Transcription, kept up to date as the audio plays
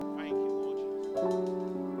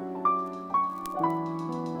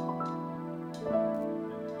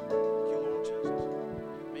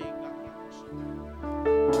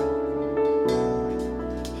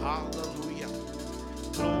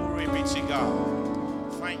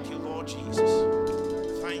Thank you, Lord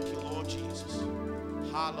Jesus. Thank you, Lord Jesus.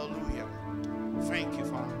 Hallelujah. Thank you,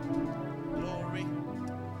 Father. Glory.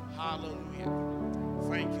 Hallelujah.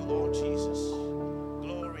 Thank you, Lord Jesus.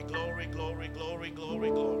 Glory, glory, glory, glory, glory,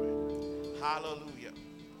 glory. Hallelujah.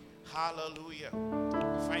 Hallelujah.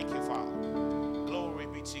 Thank you, Father. Glory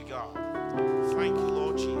be to God. Thank you,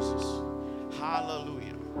 Lord Jesus.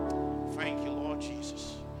 Hallelujah. Thank you, Lord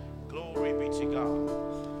Jesus. Glory be to God.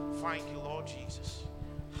 Thank you, Lord Jesus.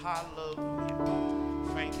 Hallelujah.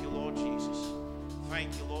 Thank you, Lord Jesus.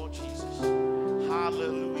 Thank you, Lord Jesus.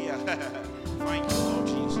 Hallelujah. Thank you, Lord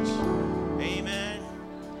Jesus. Amen.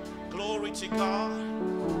 Glory to God.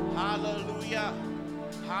 Hallelujah.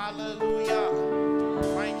 Hallelujah.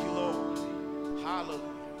 Thank you, Lord. Hallelujah.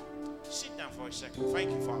 Sit down for a second. Thank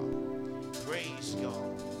you, Father. Praise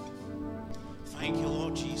God. Thank you,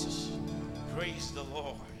 Lord Jesus. Praise the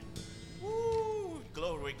Lord. Woo.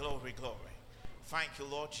 Glory, glory, glory. Thank you,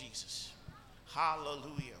 Lord Jesus.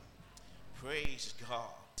 Hallelujah. Praise God.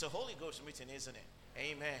 It's a Holy Ghost meeting, isn't it?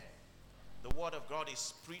 Amen. The word of God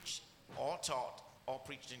is preached or taught or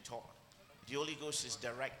preached and taught. The Holy Ghost is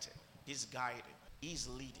directed. He's guided. He's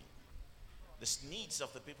leading. The needs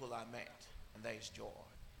of the people are met. And there is joy.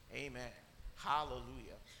 Amen.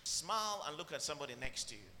 Hallelujah. Smile and look at somebody next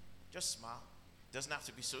to you. Just smile. Doesn't have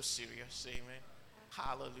to be so serious. Amen.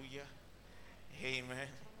 Hallelujah. Amen.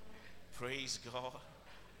 Praise God.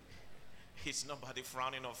 It's nobody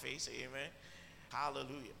frowning on face. Amen.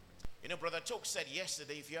 Hallelujah. You know, Brother Choke said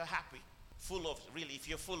yesterday, if you're happy, if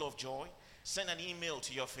you're full of joy, send an email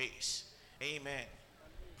to your face. Amen.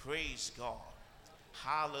 Praise God.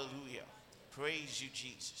 Hallelujah. Praise you,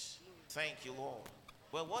 Jesus. Thank you, Lord.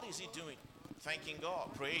 Well, what is he doing? Thanking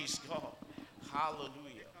God. Praise God.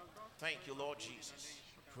 Hallelujah. Thank you, Lord Jesus.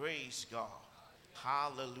 Praise God.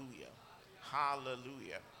 Hallelujah.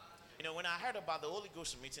 Hallelujah. You know, when I heard about the Holy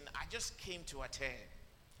Ghost meeting, I just came to attend.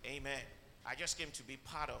 Amen. I just came to be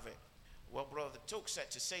part of it. Well, Brother Toke said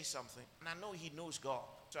to say something, and I know he knows God.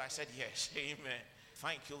 So I said yes. Amen.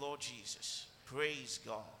 Thank you, Lord Jesus. Praise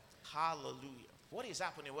God. Hallelujah. What is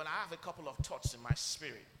happening? Well, I have a couple of thoughts in my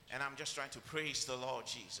spirit, and I'm just trying to praise the Lord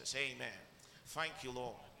Jesus. Amen. Thank you,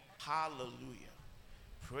 Lord. Hallelujah.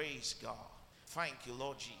 Praise God. Thank you,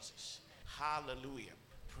 Lord Jesus. Hallelujah.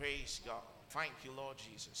 Praise God. Thank you, Lord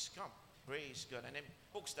Jesus. Come. Praise God. And then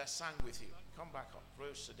folks that sang with you, come back up.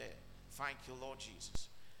 Praise the dead. Thank you, Lord Jesus.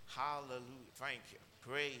 Hallelujah. Thank you.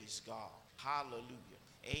 Praise God. Hallelujah.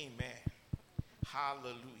 Amen.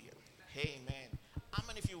 Hallelujah. Amen. How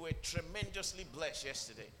many of you were tremendously blessed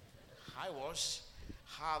yesterday? I was.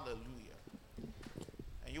 Hallelujah.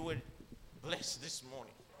 And you were blessed this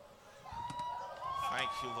morning.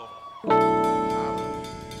 Thank you, Lord. Hallelujah.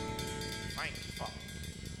 Thank you, Father.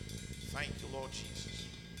 Thank you, Lord Jesus.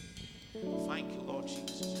 Thank you, Lord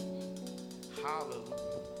Jesus.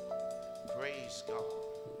 Hallelujah. Praise God.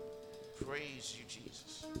 Praise you,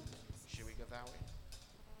 Jesus. Should we go that way?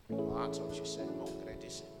 Oh, I thought you said, oh,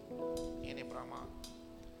 gradisi. Ine Brahma.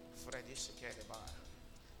 Fredisi Kedeba.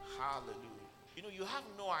 Hallelujah. You know, you have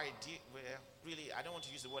no idea. Well, really, I don't want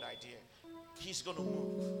to use the word idea. He's going to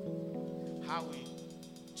move. How he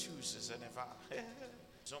chooses and ever.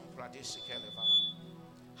 Zum Pradisi Kedeba.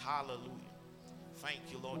 Hallelujah.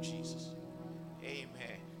 Thank you, Lord Jesus.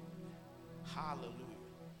 Amen. Hallelujah.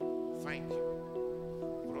 Thank you.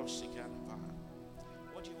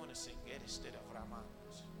 What do you want to sing? Get instead of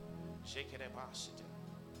Ramans. Shake it about it.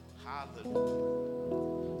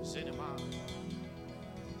 Hallelujah. Cinema.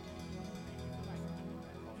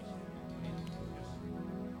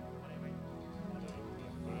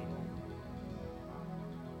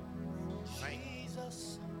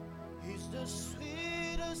 Jesus is the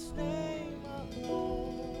sweetest name of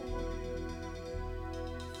all.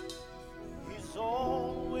 He's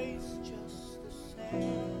always just the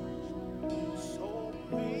same. So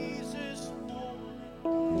praise his holy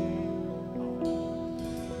name.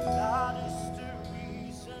 That is the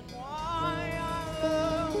reason why I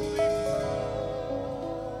love him.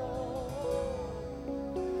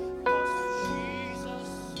 'Cause Jesus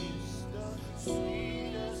is the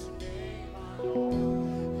sweetest name I know.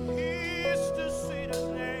 He's the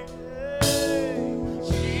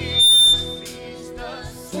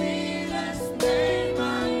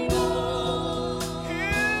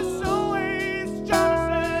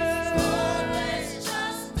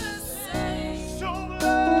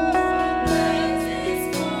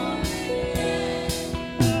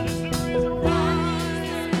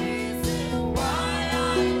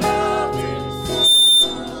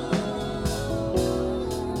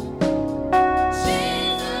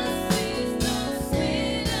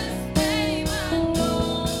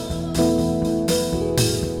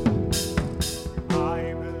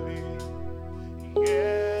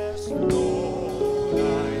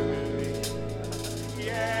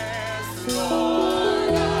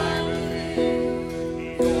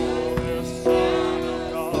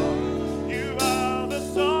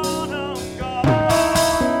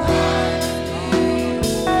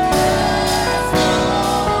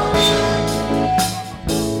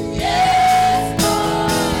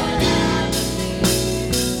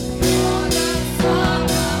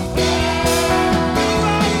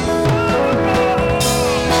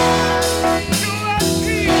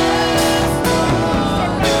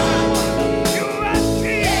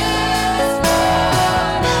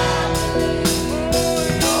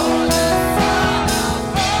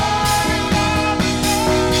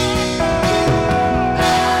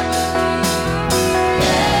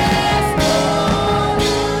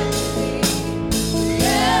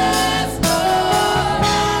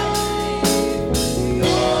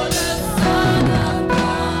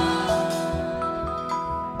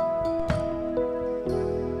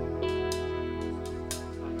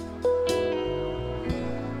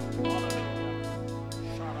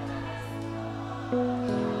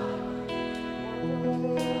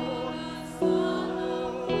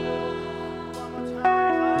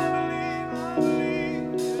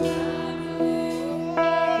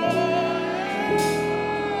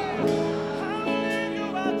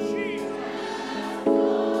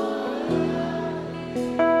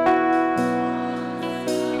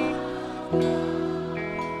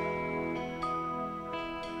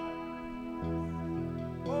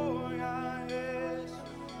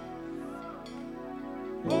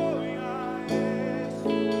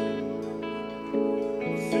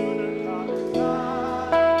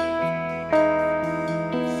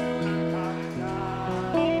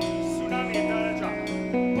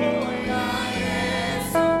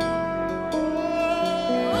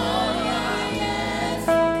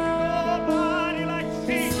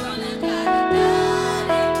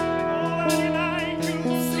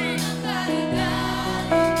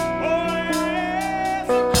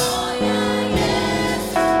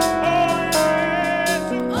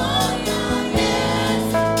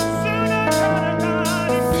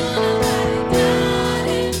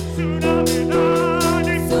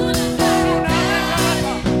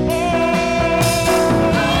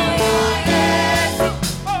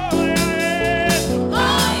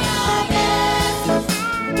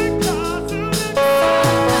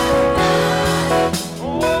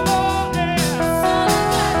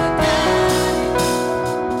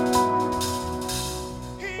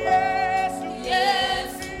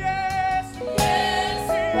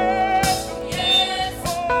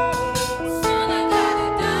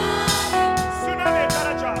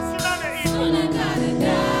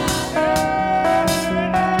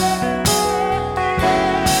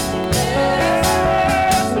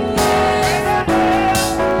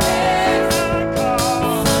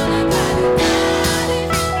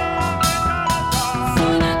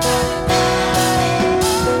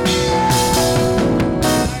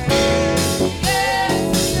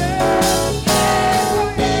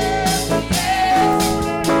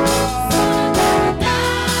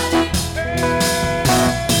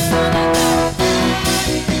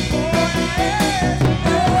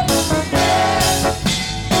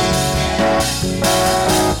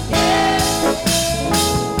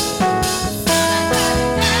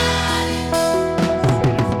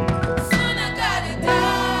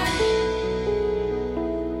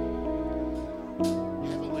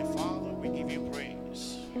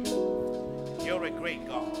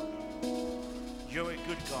You're a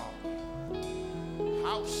good God.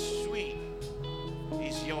 How sweet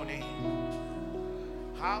is your name.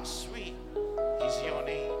 How sweet is your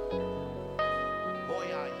name. Oh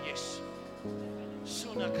yeah, yes.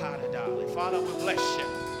 Father, we bless you.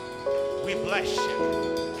 We bless you.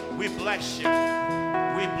 We bless you.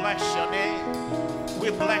 We bless your name. We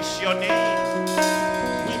bless your name.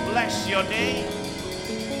 We bless your name.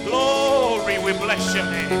 Glory, we bless your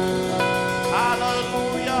name.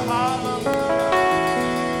 Hallelujah, hallelujah.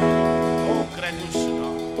 Oh, gracious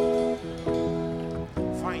God.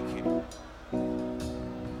 Thank you.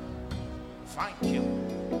 Thank you.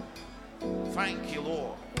 Thank you,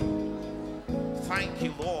 Lord. Thank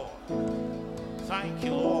you, Lord. Thank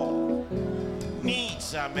you, Lord.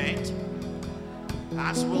 Needs are met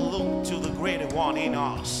as we look to the greater one in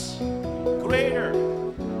us. Greater,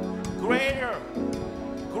 greater,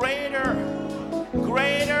 greater,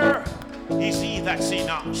 greater is he that's in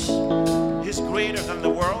us. He's greater than the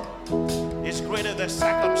world. He's greater than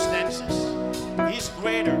circumstances. He's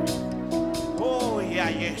greater. Oh, yeah,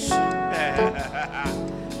 yes.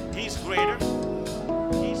 He's greater.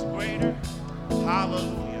 He's greater.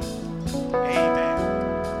 Hallelujah.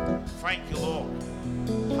 Amen. Thank you, Lord.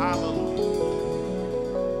 Hallelujah.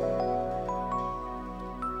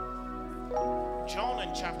 John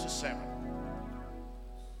in chapter 7.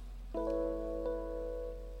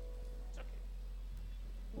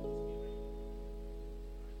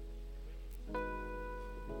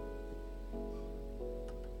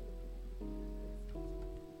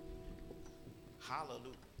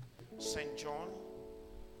 Hallelujah. St. John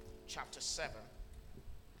chapter 7.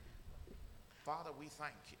 Father, we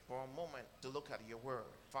thank you for a moment to look at your word.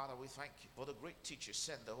 Father, we thank you for the great teacher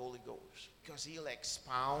sent the Holy Ghost, because he'll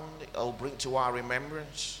expound, he'll bring to our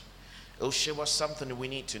remembrance, he'll show us something we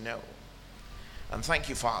need to know. And thank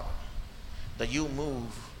you, Father, that you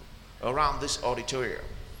move around this auditorium,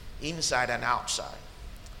 inside and outside.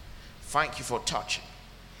 Thank you for touching,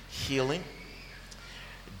 healing,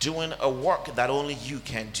 doing a work that only you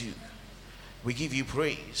can do. We give you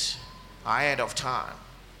praise ahead of time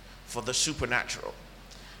for the supernatural.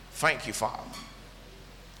 Thank you, Father,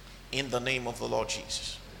 in the name of the Lord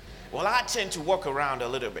Jesus. Well, I tend to walk around a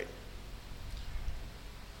little bit,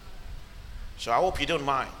 so I hope you don't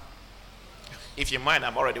mind. If you mind,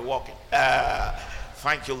 I'm already walking.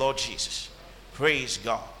 Thank you, Lord Jesus. Praise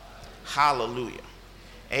God. Hallelujah.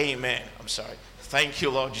 Amen. I'm sorry. Thank you,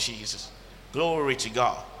 Lord Jesus. Glory to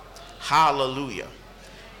God. Hallelujah.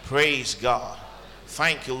 Praise God.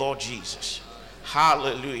 Thank you, Lord Jesus.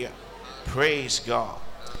 Hallelujah. Praise God.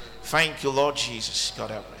 Thank you, Lord Jesus. God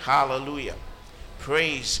help me. Hallelujah.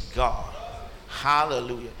 Praise God.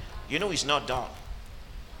 Hallelujah. You know he's not done.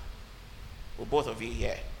 Well, both of you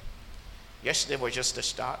here. Yesterday was just the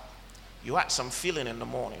start. You had some feeling in the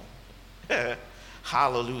morning.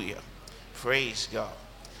 Hallelujah. Praise God.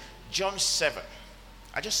 John 7.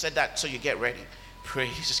 I just said that so you get ready.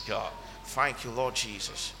 Praise God. Thank you, Lord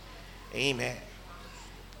Jesus. Amen.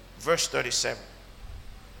 Verse 37.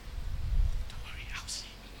 Don't worry, I'll see.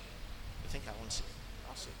 You think I won't see?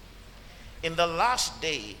 I'll see. In the last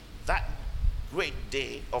day, that great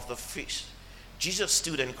day of the feast, Jesus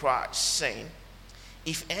stood and cried, saying,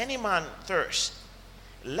 if any man thirst,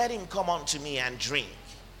 let him come unto me and drink.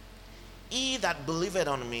 He that believeth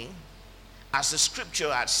on me, as the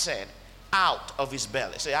scripture had said, out of his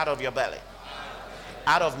belly. Say, out of your belly.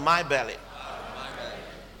 Out of my belly.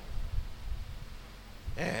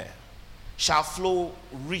 Yeah. Shall flow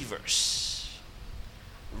rivers.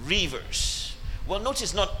 Rivers. Well,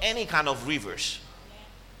 notice not any kind of rivers.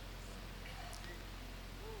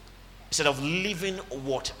 Instead of living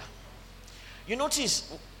water. You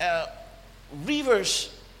notice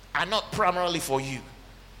rivers are not primarily for you.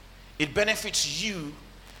 It benefits you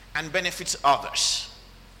and benefits others.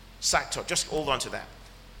 Side talk, just hold on to that.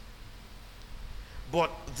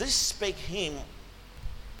 But this spake him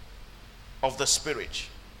of the Spirit,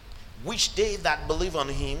 which they that believe on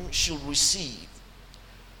him should receive.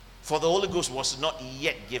 For the Holy Ghost was not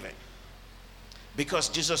yet given, because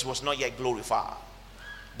Jesus was not yet glorified.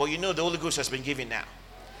 But you know the Holy Ghost has been given now.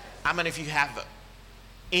 How many of you have it?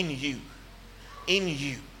 In you. In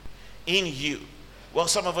you. In you. Well,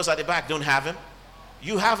 some of us at the back don't have him.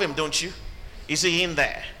 You have him, don't you? Is he in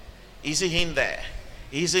there? Is he in there?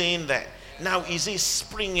 Is he in there? Now, is he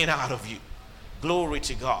springing out of you? Glory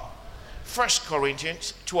to God. 1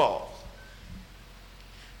 Corinthians 12.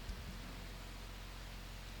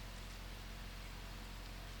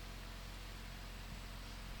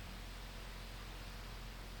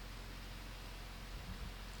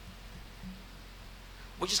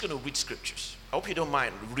 We're just going to read scriptures. I hope you don't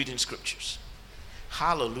mind reading scriptures.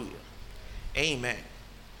 Hallelujah. Amen.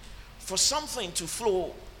 For something to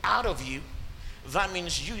flow out of you, that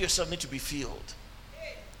means you yourself need to be filled.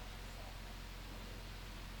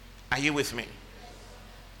 Are you with me?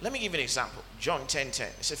 Let me give you an example. John 10:10.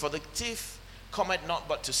 It said, "For the thief cometh not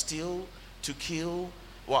but to steal, to kill,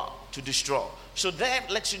 what? To destroy." So that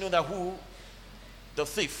lets you know that who the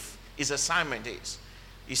thief, his assignment is.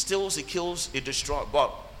 He steals, he kills, he destroys. But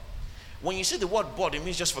when you see the word "but," it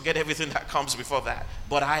means just forget everything that comes before that.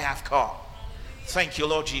 But I have come. Thank you,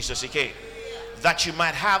 Lord Jesus. Okay, that you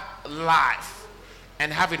might have life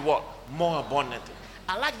and have it what? More abundantly.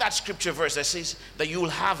 I like that scripture verse that says that you will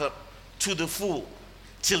have it to the full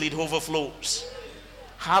till it overflows.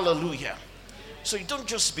 Hallelujah. So you don't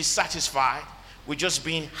just be satisfied with just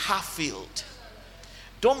being half filled.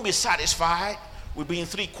 Don't be satisfied with being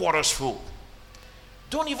 3/4 full.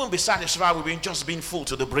 Don't even be satisfied with just being full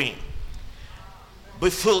to the brim. Be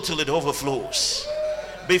filled till it overflows.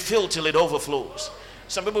 Be filled till it overflows.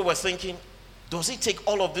 Some people were thinking, does it take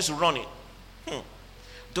all of this running?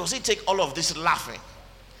 Does it take all of this laughing?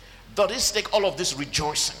 Does it take all of this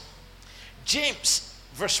rejoicing? James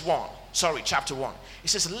chapter 1. It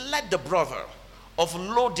says, "Let the brother of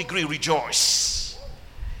low degree rejoice."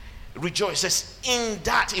 Rejoice. It says,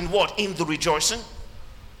 in what? In the rejoicing.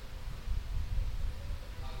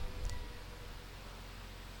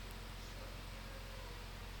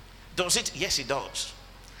 Does it? Yes, it does.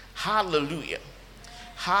 Hallelujah.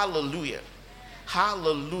 Hallelujah.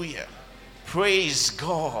 Hallelujah. Praise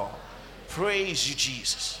God. Praise you,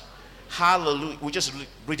 Jesus. Hallelujah. We're just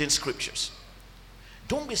reading scriptures.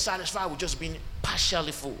 Don't be satisfied with just being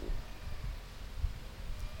partially full.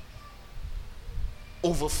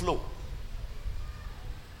 Overflow.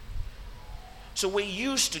 So we're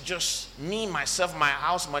used to just me, myself, my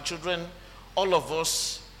house, my children, all of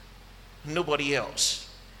us, nobody else.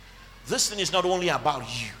 This thing is not only about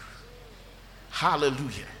you.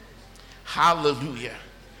 Hallelujah. Hallelujah.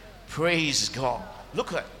 Praise God.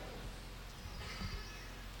 Look at.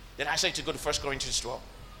 Did I say to go to 1 Corinthians 12?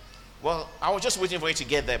 Well, I was just waiting for you to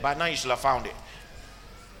get there, but now you should have found it.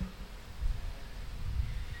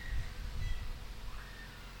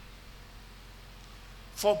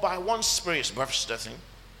 For by one Spirit, verse 13,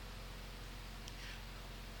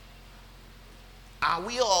 are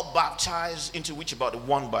we all baptized into which about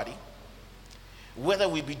one body, whether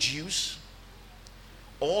we be Jews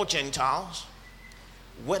or Gentiles,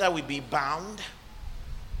 whether we be bound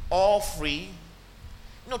or free?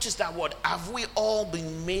 Notice that word. Have we all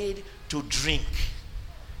been made to drink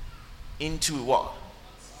into what?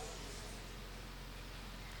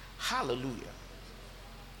 Hallelujah.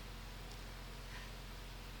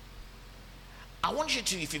 I want you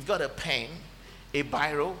to, if you've got a pen, a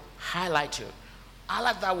biro, highlight it. I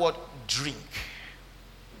like that word, drink.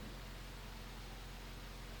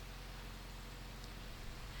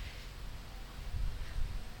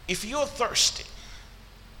 If you're thirsty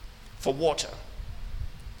for water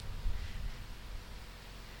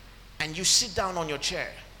and you sit down on your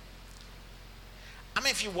chair, I mean,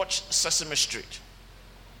 if you watch Sesame Street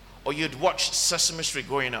or you'd watch Sesame Street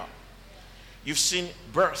growing up, you've seen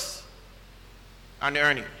Bert and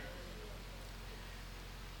Ernie.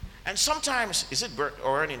 And sometimes, is it Bert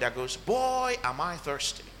or Ernie that goes, "Boy, am I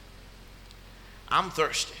thirsty. I'm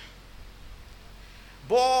thirsty.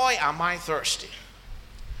 Boy, am I thirsty.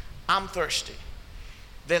 I'm thirsty."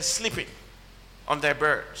 They're sleeping on their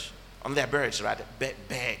beds.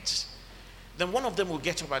 Then one of them will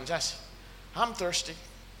get up and just, "I'm thirsty.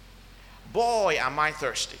 Boy, am I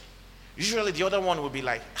thirsty." Usually the other one will be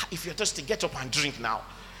like, "If you're thirsty, get up and drink now."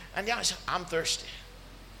 And the other says, "I'm thirsty.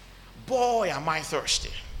 Boy, am I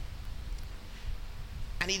thirsty."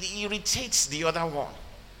 And it irritates the other one.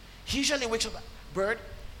 He usually wakes up, "Bird,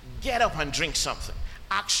 get up and drink something."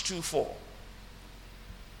 Acts 2:4.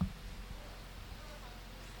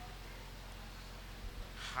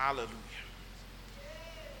 Hallelujah.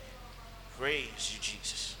 Praise you,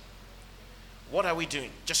 Jesus. What are we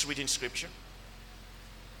doing? Just reading scripture?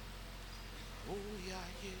 Oh, yeah,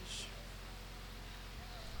 yes.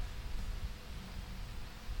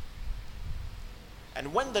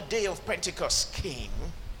 And when the day of Pentecost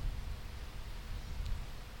came,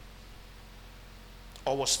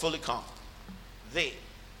 or was fully come, they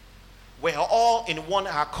were all in one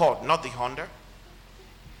accord, not the 100,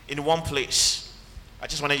 in one place. I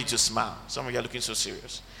just wanted you to smile. Some of you are looking so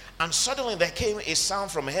serious. And suddenly there came a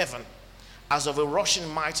sound from heaven as of a rushing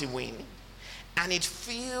mighty wind, and it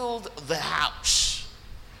filled the house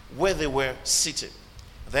where they were seated.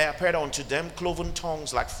 There appeared unto them cloven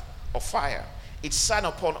tongues like of fire. It sat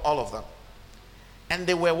upon all of them. And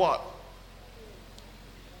they were what?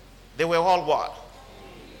 They were all what?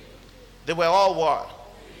 They were all what?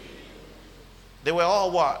 They were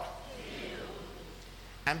all what?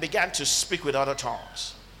 And began to speak with other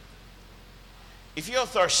tongues. If you're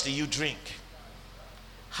thirsty, you drink.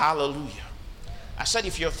 Hallelujah. I said,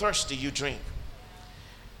 if you're thirsty, you drink.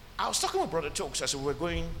 I was talking with Brother Tokes as we were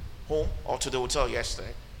going home or to the hotel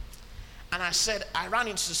yesterday. And I said, I ran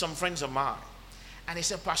into some friends of mine. And he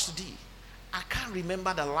said, Pastor D, I can't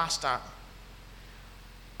remember the last time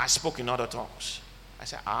I spoke in other tongues. I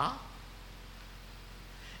said,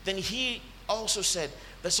 Then he also said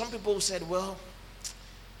that some people said, well,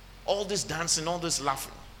 all this dancing, all this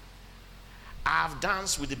laughing, I've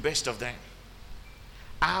danced with the best of them.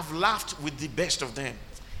 I have laughed with the best of them.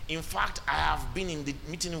 In fact, I have been in the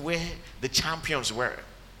meeting where the champions were.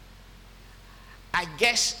 I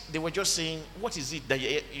guess they were just saying, what is it that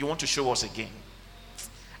you want to show us again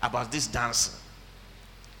about this dancing?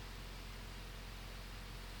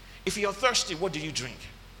 If you're thirsty, what do you drink?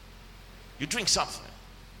 You drink something.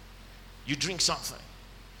 You drink something.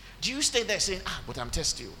 Do you stay there saying, but I'm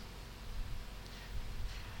thirsty.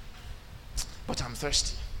 But I'm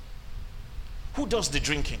thirsty. Who does the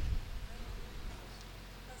drinking?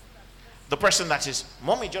 The person that is,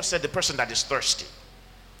 Mommy just said the person that is thirsty.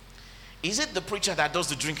 Is it the preacher that does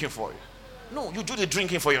the drinking for you? No, you do the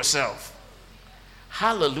drinking for yourself.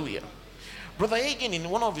 Hallelujah. Brother Hagin, in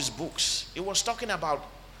one of his books, he was talking about,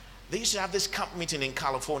 they used to have this camp meeting in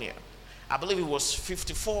California. I believe it was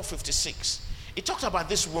 54, 56. He talked about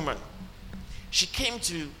this woman. She came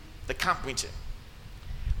to the camp meeting,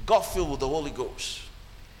 got filled with the Holy Ghost,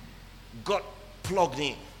 got plugged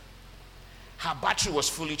in. Her battery was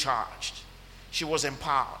fully charged. She was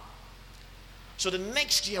empowered. So the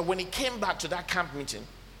next year, when he came back to that camp meeting,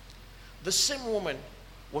 the same woman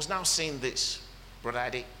was now saying this, Brother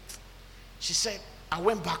Ade. She said, I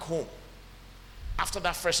went back home after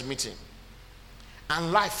that first meeting,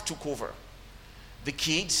 and life took over. The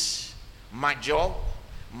kids, my job,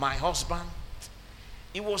 my husband.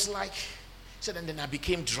 It was like, said, and then I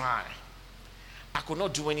became dry. I could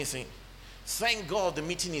not do anything. Thank God the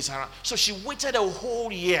meeting is around. So she waited a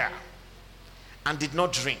whole year and did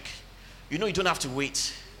not drink. You know, you don't have to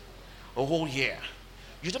wait a whole year.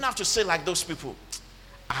 You don't have to say like those people,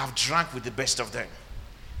 I have drank with the best of them.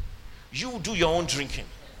 You do your own drinking.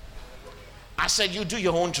 I said, you do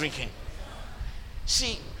your own drinking.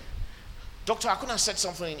 See, Dr. Akuna said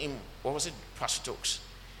something in, what was it, Pastor Tokes?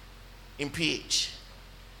 In PH.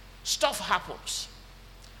 Stuff happens.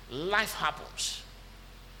 Life happens.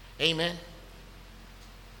 Amen.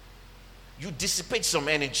 You dissipate some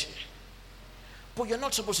energy. But you're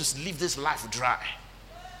not supposed to live this life dry.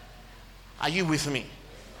 Are you with me?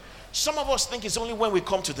 Some of us think it's only when we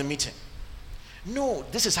come to the meeting. No,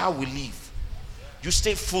 this is how we live. You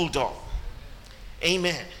stay full up.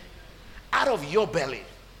 Amen. Out of your belly,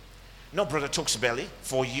 not Brother Tokes' belly,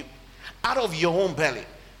 for you. Out of your own belly.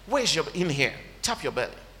 Where's your, in here? Tap your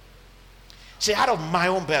belly. Say, out of my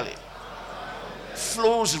own belly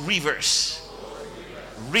flows rivers.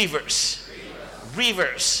 Rivers.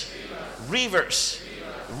 Rivers. Rivers.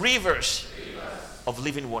 Rivers of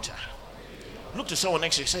living water. Look to someone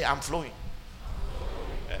next to you, say, I'm flowing.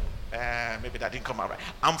 Maybe that didn't come out right.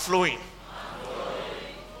 I'm flowing.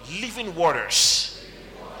 Living waters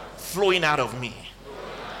flowing out of me.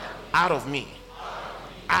 Out of me.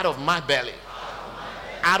 Out of my belly.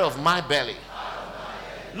 Out of my belly.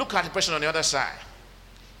 Look at the person on the other side.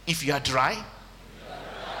 If you are dry,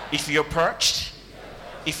 if you're parched,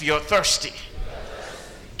 if you're thirsty,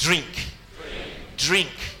 drink.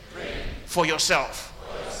 Drink for yourself.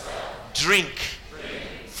 Drink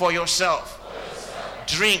for yourself.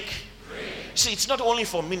 Drink. See, it's not only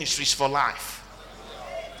for ministry, it's for life.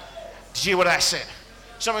 Did you hear what I said?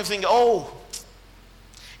 Some of you think, oh,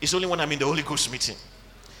 it's only when I'm in the Holy Ghost meeting.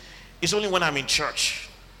 It's only when I'm in church.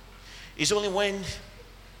 It's only when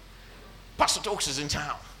Pastor Tokes is in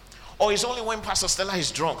town. Or it's only when Pastor Stella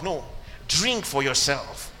is drunk. No. Drink for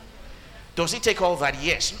yourself. Does it take all that?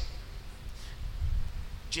 Yes.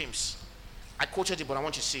 James, I quoted it, but I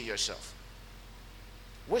want you to see it yourself.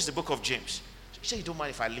 Where's the book of James? You say you don't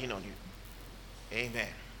mind if I lean on you. Amen.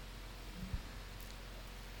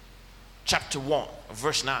 Chapter 1,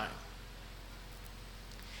 verse 9.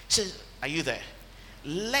 It says, are you there?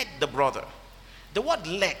 Let the brother. The word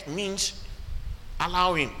let means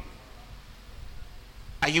allow him.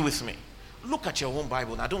 Are you with me? Look at your own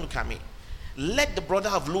Bible now. Don't look at me. Let the brother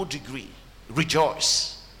of low degree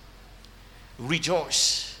rejoice.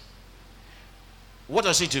 Rejoice. What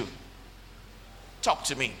does he do? Talk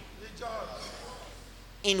to me. Rejoice.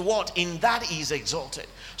 In what? In that he is exalted.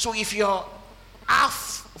 So if you're half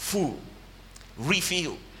full,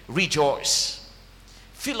 refill, rejoice.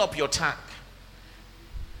 Fill up your tank.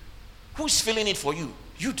 Who's filling it for you?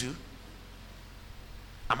 You do.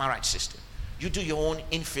 Am I right, sister? You do your own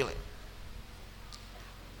infilling.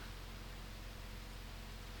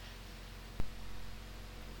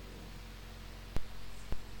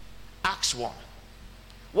 Acts 1.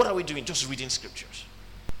 What are we doing? Just reading scriptures.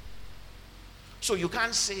 So you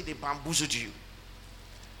can't say they bamboozled you.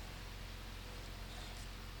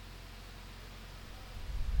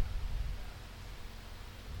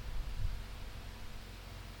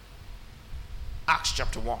 Acts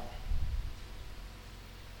chapter 1.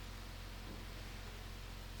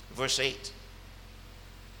 Verse 8.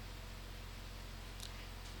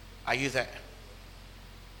 Are you there?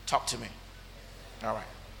 Talk to me. All right.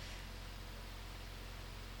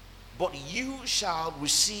 But you shall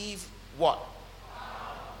receive what?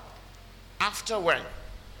 After when?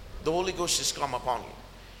 The Holy Ghost is come upon you.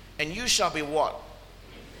 And you shall be what?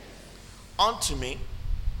 Unto me,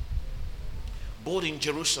 both in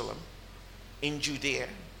Jerusalem, in Judea,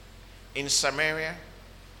 in Samaria,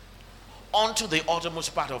 unto the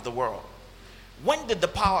uttermost part of the world. When did the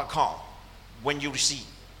power come? When you receive.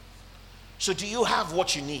 So do you have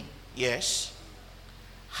what you need? Yes.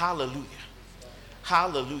 Hallelujah.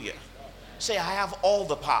 Hallelujah. Say, I have all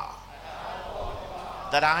the power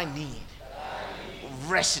that I need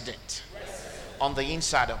resident on the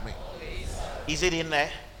inside of me. Is it in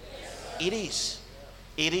there? It is.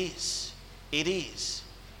 It is. It is.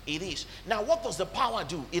 It is. Now, what does the power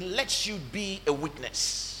do? It lets you be a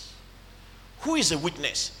witness. Who is a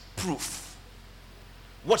witness? Proof.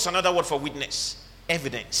 What's another word for witness?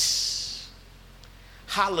 Evidence.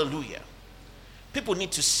 Hallelujah. People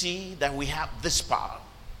need to see that we have this power.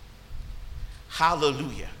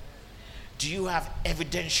 Hallelujah. Do you have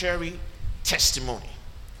evidentiary testimony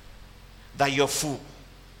that you're full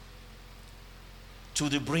to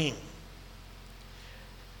the brim,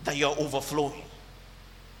 that you're overflowing?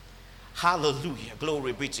 Hallelujah.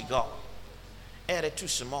 Glory be to God.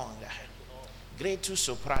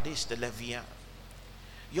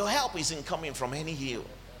 Your help isn't coming from any hill.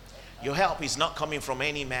 Your help is not coming from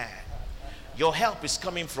any man. Your help is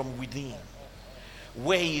coming from within,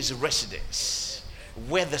 where his residence,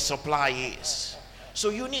 where the supply is. So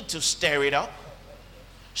you need to stir it up,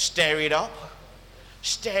 stir it up,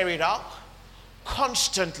 stir it up,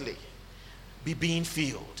 constantly be being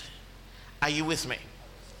filled. Are you with me?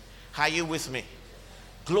 Are you with me?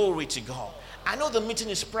 Glory to God. I know the meeting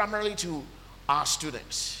is primarily to our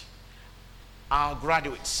students, our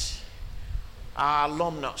graduates, our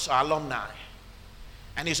alumnus, our alumni,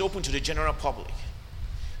 and it's open to the general public.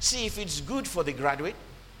 See, if it's good for the graduate,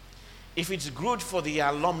 if it's good for the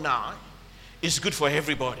alumni, it's good for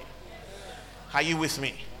everybody. Are you with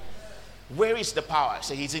me? Where is the power?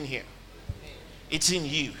 Say, it's in here. It's in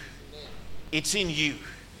you. It's in you.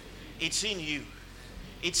 It's in you.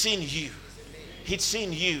 It's in you. It's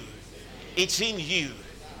in you. It's in you.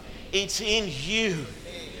 It's in you.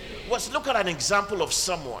 Let's look at an example of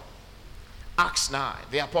someone. Acts 9,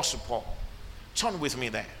 the Apostle Paul. Turn with me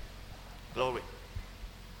there. Glory.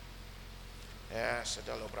 Yes,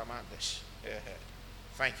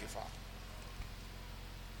 thank you, Father.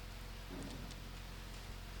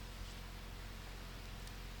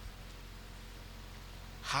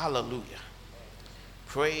 Hallelujah.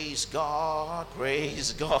 Praise God,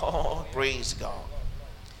 praise God, praise God.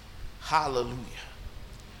 Hallelujah.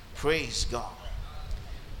 Praise God.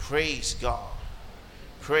 Praise God.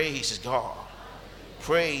 Praise God.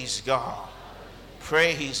 Praise God.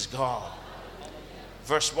 Praise God.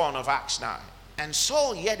 Verse 1 of Acts 9. And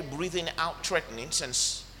Saul, yet breathing out threatenings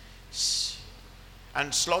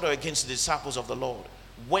and slaughter against the disciples of the Lord,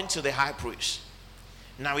 went to the high priest.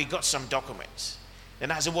 Now he got some documents.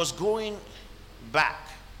 And as he was going back,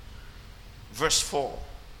 verse 4,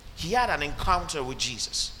 he had an encounter with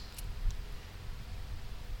Jesus.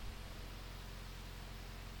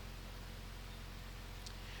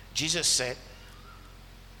 Jesus said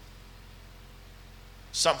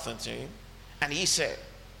something to him, and he said,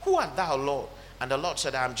 "Who art thou, Lord?" And the Lord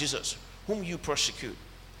said, "I am Jesus, whom you persecute."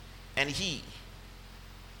 And he,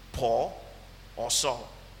 Paul, or Saul,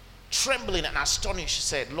 trembling and astonished,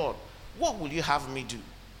 said, "Lord, what will you have me do?"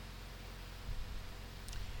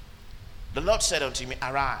 The Lord said unto me,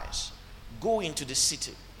 "Arise, go into the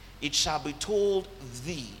city. It shall be told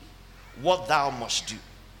thee what thou must do."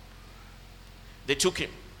 They took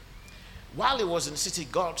him. While he was in the city,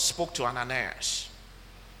 God spoke to Ananias.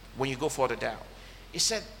 When you go further down, he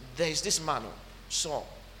said, there is this man, Saul,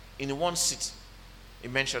 in one city. He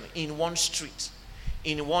mentioned in one street,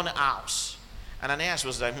 in one house. And Ananias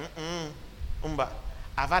was like,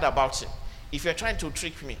 I've heard about him. If you're trying to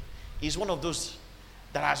trick me, he's one of those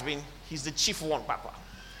he's the chief one, Papa,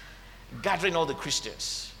 gathering all the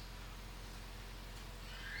Christians.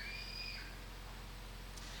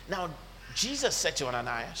 Now, Jesus said to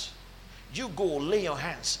Ananias, you go lay your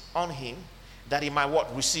hands on him that he might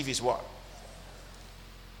what? Receive his what?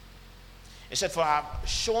 He said, for I have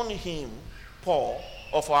shown him, Paul,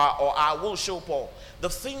 or I will show Paul the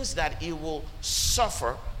things that he will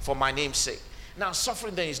suffer for my name's sake. Now,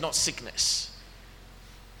 suffering there is not sickness.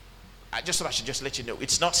 I should just let you know,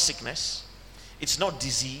 it's not sickness, it's not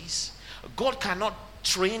disease. God cannot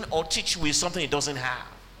train or teach you with something he doesn't have.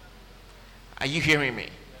 Are you hearing me?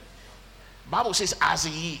 Bible says, as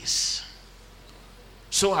he is,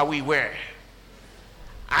 so are we where?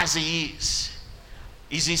 As he is.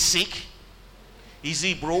 Is he sick? Is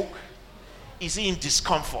he broke? Is he in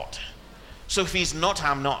discomfort? So if he's not,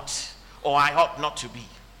 I'm not, or I ought not to be.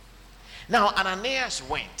 Now Ananias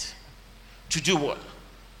went to do what?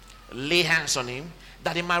 Lay hands on him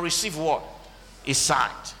that he might receive what? His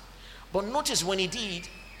sight. But notice when he did,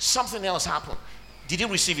 something else happened. Did he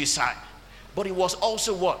receive his sight? But he was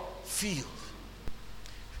also what? Filled.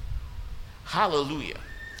 Hallelujah.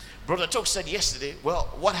 Brother Tok said yesterday, well,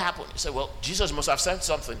 what happened? He said, well, Jesus must have said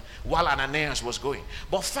something while Ananias was going.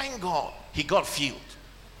 But thank God he got filled.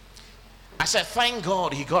 I said, thank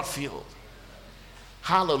God he got filled.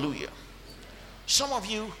 Hallelujah. Some of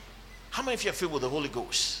you, how many of you are filled with the Holy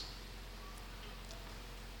Ghost?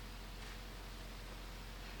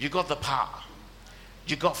 You got the power.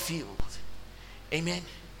 You got filled. Amen.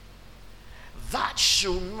 That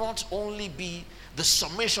should not only be the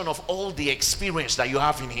summation of all the experience that you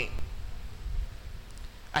have in him.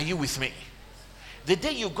 Are you with me? The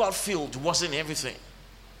day you got filled wasn't everything.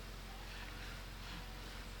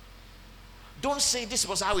 Don't say this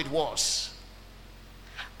was how it was.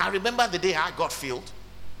 I remember the day I got filled.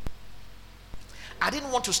 I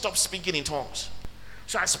didn't want to stop speaking in tongues.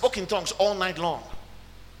 So I spoke in tongues all night long.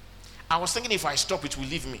 I was thinking if I stop it will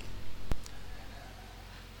leave me.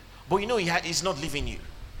 But you know he's not leaving you.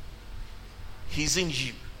 He's in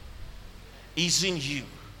you. He's in you.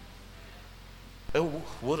 Oh,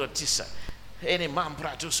 what a tissa. Any man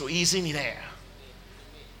prato, so he's in there.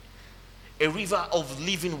 A river of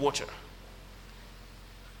living water.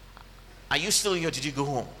 Are you still here? Did you go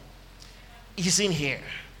home? He's in here.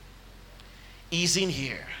 He's in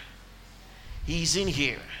here. He's in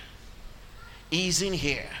here. He's in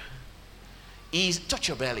here. Touch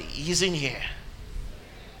your belly. He's in here.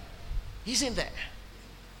 He's in there.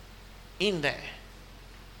 In there.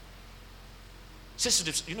 Says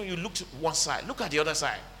to you look to one side, look at the other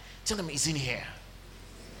side. Tell them he's in here.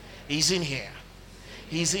 He's in here.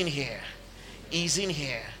 He's in here. He's in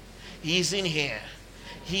here. He's in here.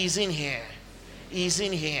 He's in here. He's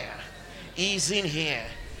in here. He's in here.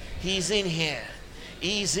 He's in here.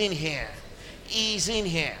 He's in here. He's in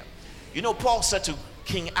here. You know, Paul said to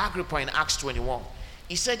King Agrippa in Acts 21,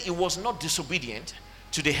 he said he was not disobedient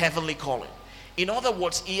to the heavenly calling. In other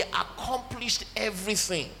words, he accomplished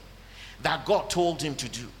everything that God told him to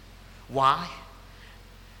do. Why?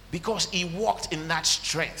 Because he walked in that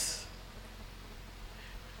strength.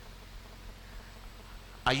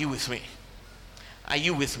 Are you with me? Are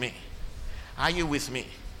you with me? Are you with me?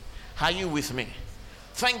 Are you with me?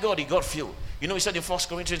 Thank God he got filled. You know, he said in 1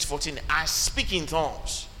 Corinthians 14, I speak in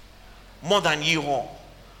tongues more than you all.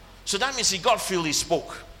 So that means he got filled, he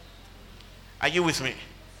spoke. Are you with me?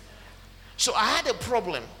 So I had a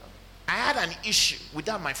problem. I had an issue with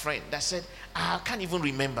that, my friend, that said, I can't even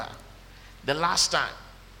remember the last time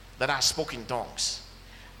that I spoke in tongues.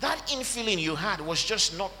 That infilling you had was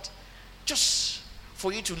just not, just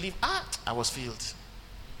for you to live. I was filled.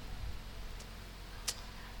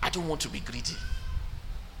 I don't want to be greedy.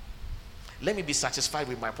 Let me be satisfied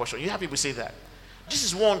with my portion. You have people say that. This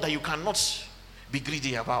is one that you cannot be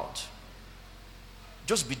greedy about.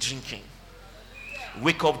 Just be drinking.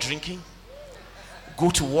 Wake up drinking. Go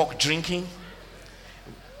to work drinking.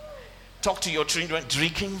 Talk to your children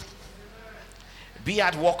drinking. Be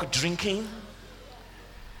at work drinking.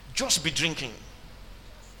 Just be drinking.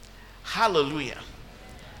 Hallelujah.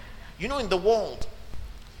 You know, in the world,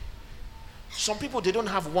 some people, they don't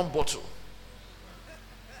have one bottle.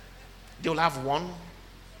 They'll have one,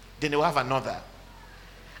 then they'll have another.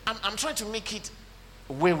 I'm trying to make it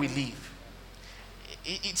where we live.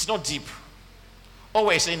 It's not deep. All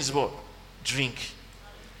we're saying is what? Drink.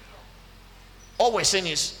 All we're saying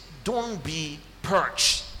is don't be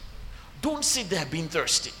perched. Don't sit there being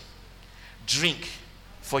thirsty. Drink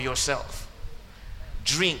for yourself.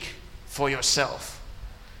 Drink for yourself.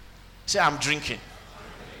 Say, I'm drinking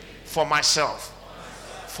for myself.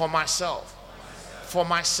 For myself. For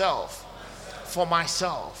myself. For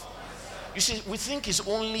myself. You see, we think it's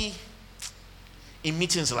only in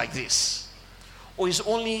meetings like this, or it's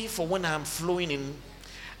only for when I'm flowing in.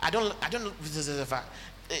 I don't know if this is a fact.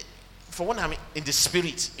 For when I'm in the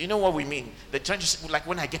spirit, you know what we mean? They're trying to say, like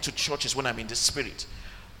when I get to churches, when I'm in the spirit.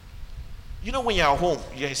 You know, when you're at home,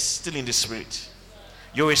 you're still in the spirit.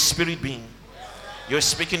 You're a spirit being. You're a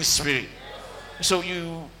speaking spirit. So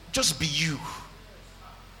you just be you.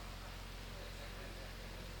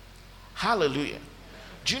 Hallelujah.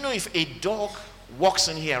 Do you know if a dog walks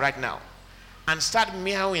in here right now and start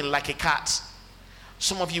meowing like a cat,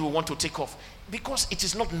 some of you will want to take off because it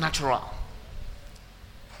is not natural.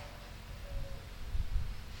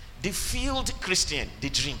 The field Christian, they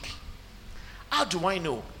drink. How do I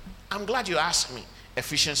know? I'm glad you asked me.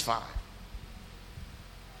 Ephesians 5.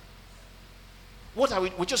 What are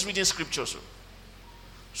we? We're just reading scriptures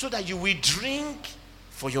so that you will drink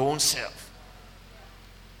for your own self.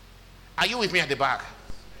 Are you with me at the back?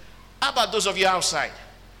 How about those of you outside?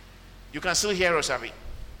 You can still hear us, Abby?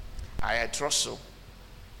 I trust so.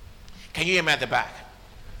 Can you hear me at the back?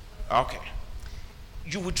 Okay.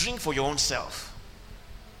 You will drink for your own self.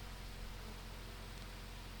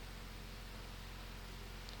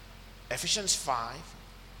 Ephesians 5,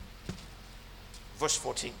 verse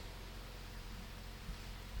 14.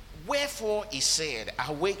 Wherefore he said,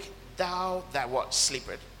 awake thou that what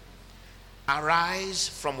sleepeth, arise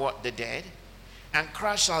from what the dead, and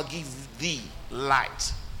Christ shall give thee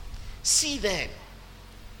light. See then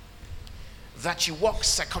that you walk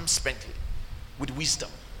circumspectly with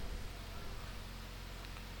wisdom,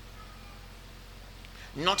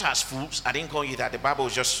 not as fools. I didn't call you that. The Bible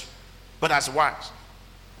is just, but as wise,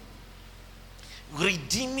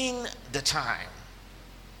 redeeming the time,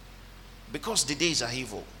 because the days are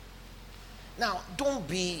evil. Now, don't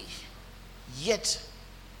be yet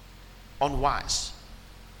unwise.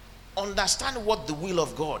 Understand what the will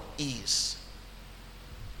of God is.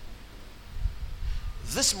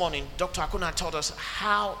 This morning, Dr. Akuna taught us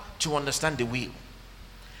how to understand the will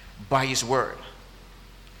by his word.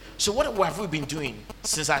 So what have we been doing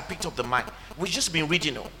since I picked up the mic? We've just been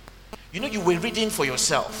reading. You know, you were reading for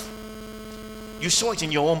yourself. You saw it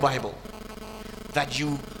in your own Bible that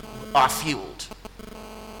you are filled.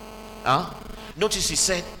 Notice he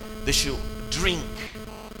said they should drink.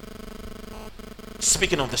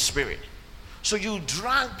 Speaking of the Spirit. So you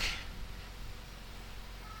drank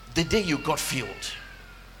the day you got filled.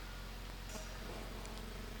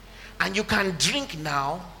 And you can drink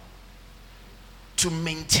now to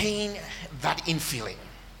maintain that infilling.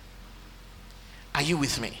 Are you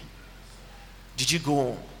with me? Did you go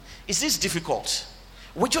home? Is this difficult?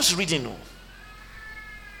 We're just reading. It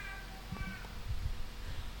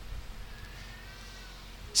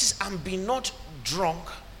says, and be not drunk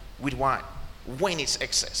with wine when it's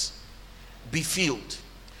excess. Be filled.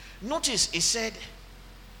 Notice it said,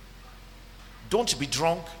 don't be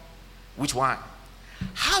drunk with wine.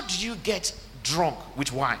 How do you get drunk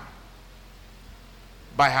with wine?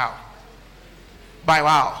 By how? By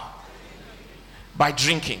how? By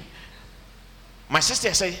drinking. My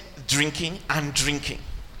sister said drinking and drinking,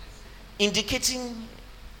 indicating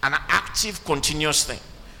an active, continuous thing.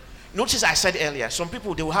 Notice I said earlier, some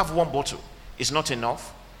people, they will have one bottle. It's not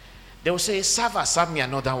enough. They will say, serve me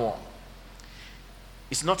another one.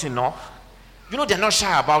 It's not enough. You know, they're not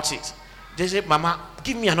shy about it. They say, Mama,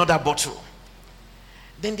 give me another bottle.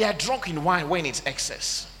 Then they are drunk in wine when it's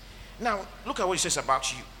excess. Now, look at what it says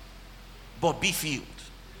about you. But be filled.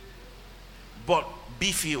 But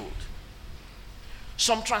be filled.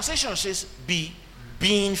 Some translation says be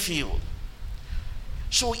being filled.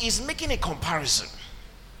 So he's making a comparison.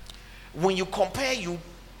 When you compare, you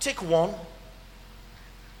take one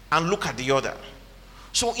and look at the other.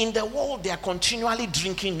 So in the world, they are continually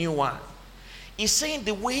drinking new wine. He's saying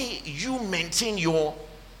the way you maintain your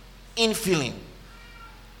infilling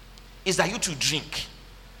is that you to drink.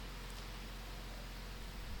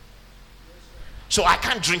 So I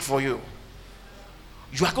can't drink for you.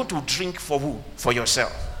 You are going to drink for who? For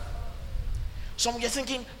yourself. Some of you are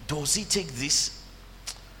thinking, does he take this?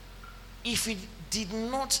 If it did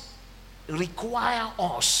not require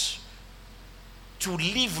us to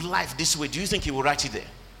live life this way, do you think he will write it there?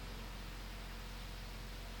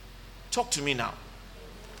 Talk to me now.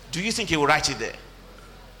 Do you think he will write it there?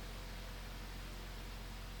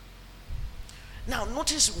 Now,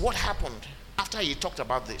 notice what happened after he talked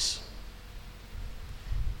about this.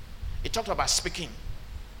 He talked about speaking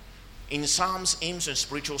in psalms, hymns, and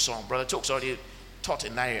spiritual song. Brother Tokes already taught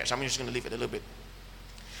in that area, so I'm just going to leave it a little bit.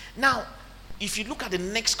 Now, if you look at the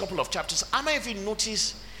next couple of chapters, how many of you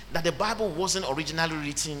notice that the Bible wasn't originally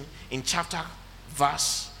written in chapter,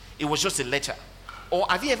 verse? It was just a letter. Or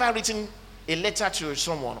have you ever a letter to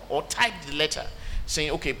someone or type the letter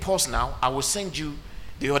saying, okay, pause now, I will send you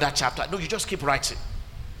the other chapter. No, you just keep writing.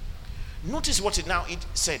 Notice what it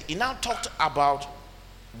said. It now talked about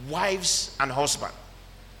wives and husband.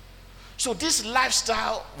 So this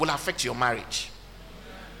lifestyle will affect your marriage.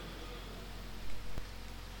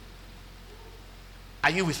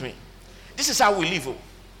 Are you with me? This is how we live.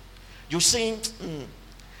 You're saying,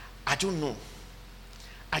 I don't know.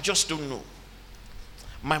 I just don't know.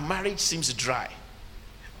 My marriage seems dry.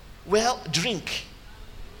 Well, drink.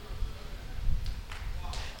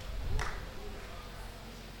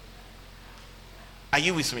 Are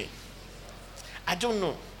you with me? I don't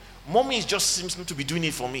know. Mommy just seems to be doing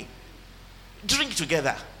it for me. Drink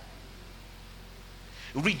together.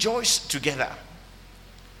 Rejoice together.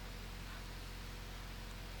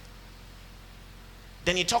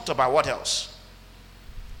 Then he talked about what else?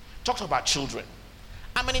 Talked about children.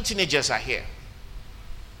 How many teenagers are here?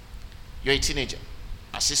 You're a teenager.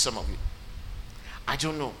 I see some of you. I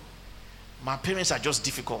don't know. My parents are just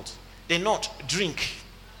difficult. They're not. Drink.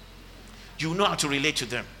 You know how to relate to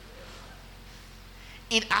them.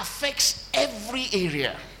 It affects every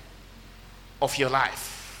area of your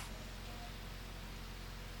life.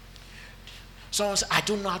 Someone says, I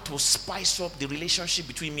don't know how to spice up the relationship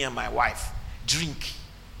between me and my wife. Drink.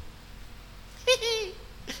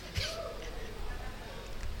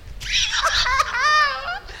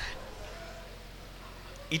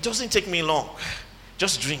 It doesn't take me long.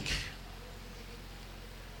 Just drink.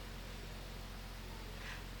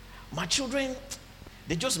 My children,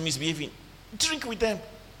 they just misbehaving. Drink with them.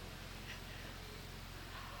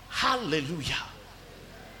 Hallelujah.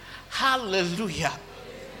 Hallelujah.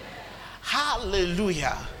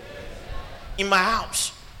 Hallelujah. In my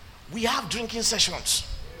house, we have drinking sessions.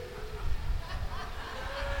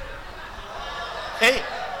 Hey,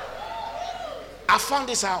 I found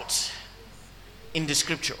this out in the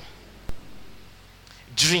scripture.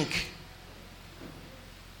 Drink.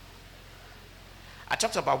 I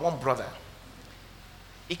talked about one brother.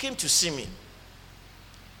 He came to see me.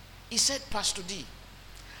 He said, Pastor D,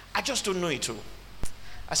 I just don't know it all.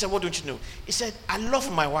 I said, what don't you know? He said, I love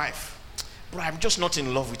my wife, but I'm just not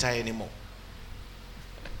in love with her anymore.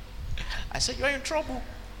 I said, you're in trouble.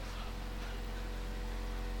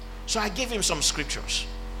 So I gave him some scriptures.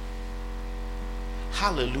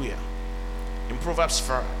 Hallelujah. In Proverbs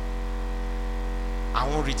 4. I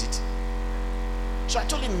won't read it. So I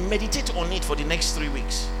told him, meditate on it for the next 3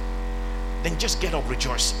 weeks. Then just get up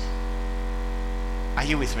rejoicing. Are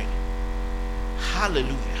you with me?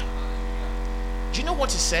 Hallelujah. Do you know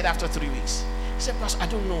what he said after 3 weeks? He said, Pastor, I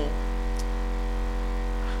don't know.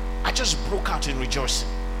 I just broke out in rejoicing.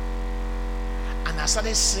 And I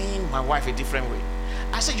started seeing my wife a different way.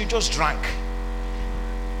 I said, you just drank.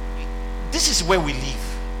 This is where we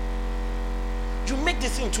live. You make the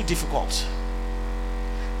thing too difficult.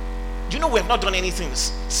 Do you know we have not done anything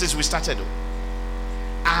since we started?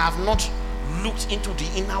 I have not looked into the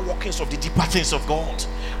inner workings of the deeper things of God.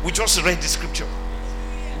 We just read the scripture.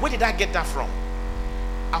 Where did I get that from?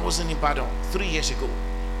 I was in Ibadan 3 years ago,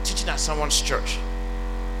 teaching at someone's church.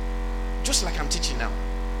 Just like I'm teaching now.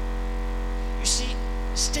 You see,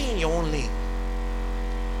 stay in your own lane.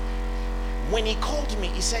 When he called me,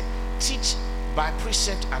 he said, teach by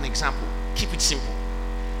precept and example. Keep it simple.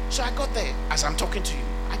 So I got there. As I'm talking to you,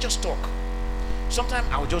 I just talk. Sometimes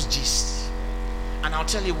I'll just gist. And I'll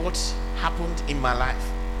tell you what happened in my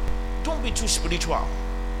life. Don't be too spiritual.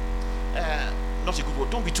 Not a good word.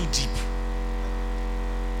 Don't be too deep.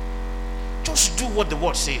 Just do what the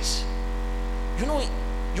word says. You know,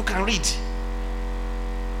 you can read.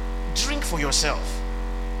 Drink for yourself.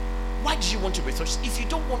 Why do you want to be thirsty? If you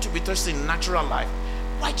don't want to be thirsty in natural life,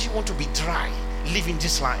 why do you want to be dry living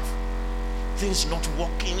this life? Things not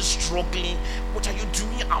working, struggling. What are you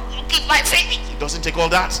doing? I'm walking by faith. It doesn't take all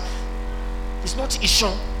that. It's not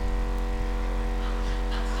Ishon.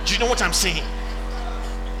 Do you know what I'm saying?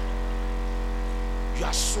 You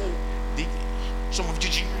are so big. Some of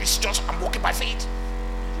you, it's just, I'm walking by faith.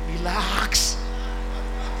 Relax.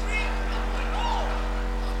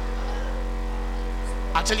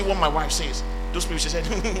 I'll tell you what my wife says. Those people, she said,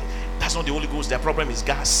 that's not the Holy Ghost. Their problem is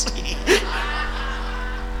gas.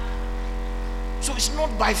 So it's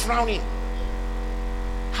not by frowning.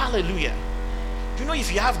 Hallelujah. You know,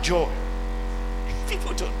 if you have joy,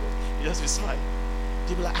 people don't know. You just be smiling.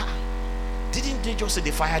 They'll be like, didn't they just say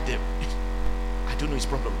they fired them? I don't know his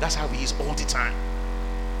problem. That's how he is all the time.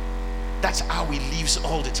 That's how he lives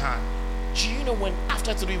all the time. Do you know when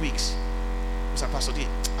after 3 weeks, Mr. Pastor D,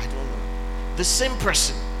 I don't know. The same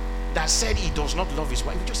person that said he does not love his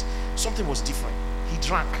wife, just something was different. He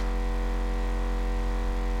drank.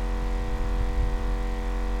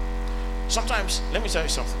 Sometimes, let me tell you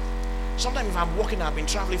something. Sometimes if I'm walking, I've been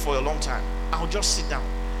traveling for a long time, I'll just sit down.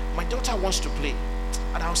 My daughter wants to play,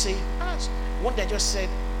 and I'll say, one day I just said,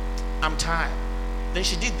 I'm tired. Then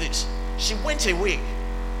she did this. She went away.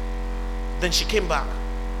 Then she came back.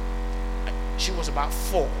 She was about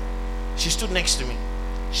 4. She stood next to me.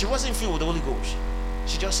 She wasn't filled with the Holy Ghost.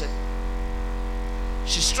 She just said,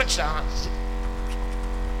 she stretched her hands.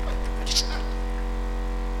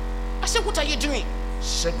 I said, what are you doing? She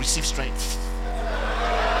said, receive strength.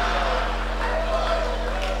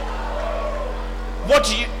 What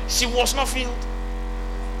do you? She was not filled.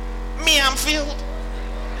 Me, I'm filled.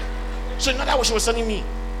 So in other words, she was telling me,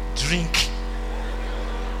 drink.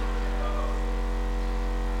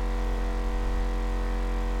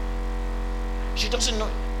 She doesn't know.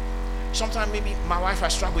 Sometimes maybe my wife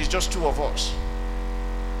has struggled, it's just 2 of us.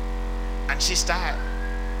 And she's tired.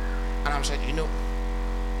 And I'm saying,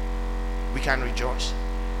 we can rejoice.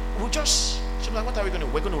 She's like, what are we going to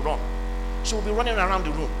do? We're going to run. So we'll be running around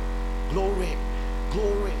the room. Glory,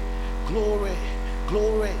 glory, glory,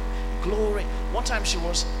 glory, glory. One time she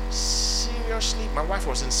was seriously, my wife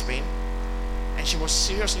was in Spain, and she was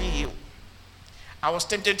seriously ill. I was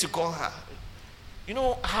tempted to call her. You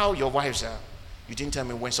know how your wives are? You didn't tell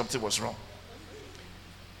me when something was wrong.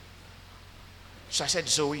 So I said,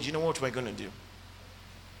 Zoe, you know what we're going to do?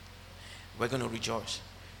 We're going to rejoice.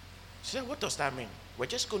 She said, what does that mean? We're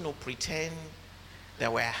just going to pretend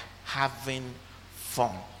that we're having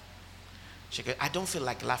fun. She said, I don't feel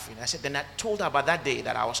like laughing. I said, then I told her about that day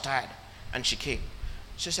that I was tired, and she came.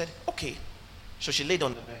 She said, okay. So she laid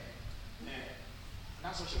on the bed. Yeah.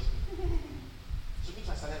 That's what she was doing. So me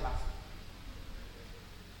too, I started laughing.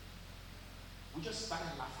 We just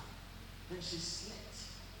started laughing. Then she slept.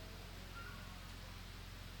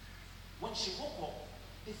 When she woke up,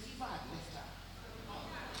 the fever had left her.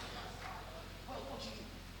 Well,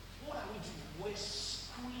 what are we doing? We're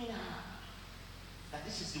schooling her that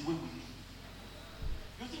this is the way we live.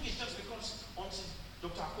 You think it's just because until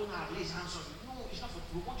Dr. Akona lays hands on you? No, it's not.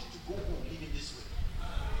 We want you to go home living this way.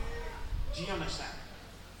 Do you understand?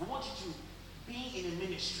 We want you to be in a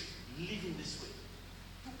ministry living this way.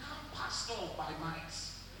 You can't pastor by might.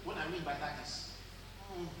 What I mean by that is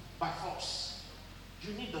by force.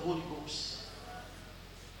 You need the Holy Ghost.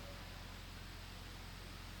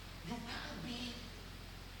 You can't be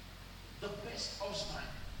the best husband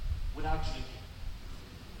without drinking.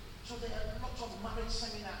 So there are lots of marriage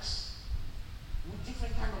seminars with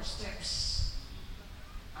different kind of steps.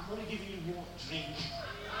 I'm only giving you one drink.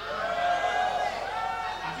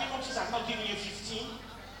 Have you noticed I'm not giving you 15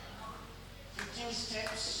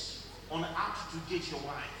 steps on how to date your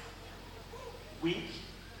wife? Wink,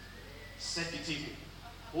 set the table,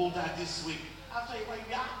 hold her this way. After a while,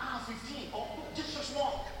 you are 15. Oh, just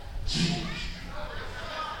one. Drink.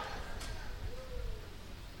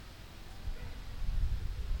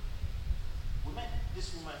 We met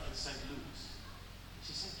this woman in St. Louis.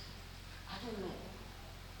 She said, I don't know.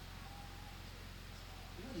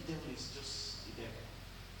 The devil is just the devil.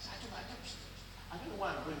 So I don't know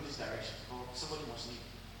why I'm going this direction, but somebody must need me.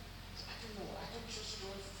 So I don't know. I don't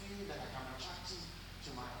feel that I can attract to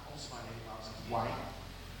my husband anymore. I was like, why?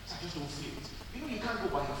 So I just don't feel it. You can't go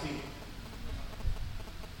by your feeling.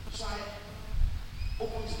 So I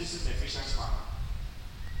opened to this is the Ephesians 5.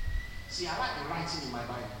 See, I like the writing in my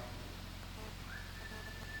Bible.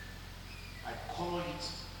 I color it.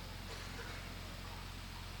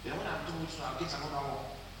 Then when I'm done with it, I'll get another one.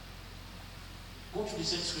 Go to the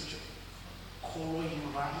same scripture. Color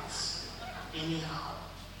you right anyhow.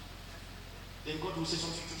 Then God will say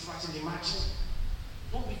something to write in the margin.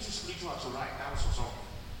 Don't be too spiritual to write down for something.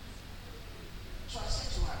 So I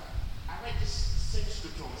said to her, I read this same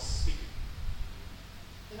scripture on speaking.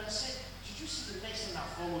 Then I said, did you see the next thing that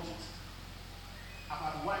followed it?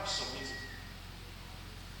 About wives submitting.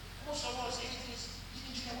 Most of us, didn't you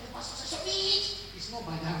hear what the pastor said? Submit! It's not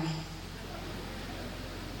by that way.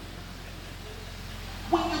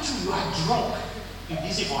 When you are drunk, it's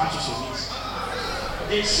easy for her to submit.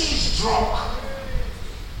 Then she is drunk.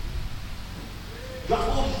 You are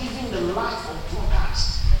all living the life of drunkards.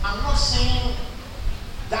 I'm not saying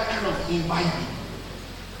that kind of imbibing,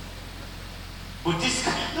 but this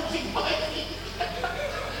kind of imbibing.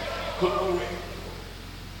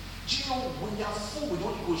 Do you know when you are full with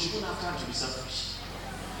Holy Ghost, you don't have time to be selfish.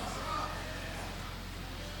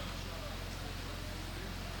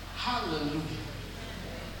 Hallelujah.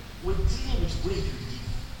 We're dealing with where you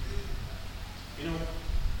live.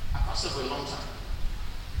 I pastored for a long time.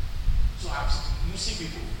 So you see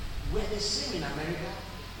people, we're the same in America,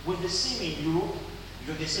 we're the same in Europe,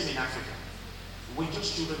 you're the same in Africa. We're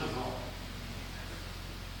just children of God.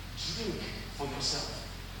 drink for yourself.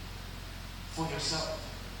 For yourself.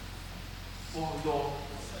 For your.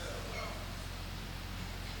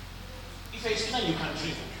 If you're a student, you can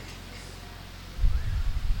drink.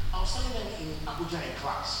 I was telling them in Abuja in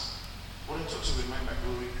class, what I took to remember,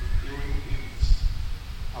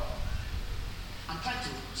 I'm trying to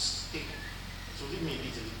stay. So leave me a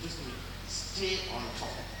little, just let me stay on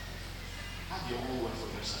top. Have your own word for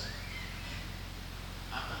yourself.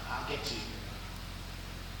 I'll get to you.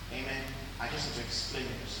 Amen. I just need to explain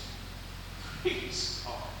this. Praise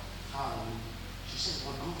God. Hallelujah. She said,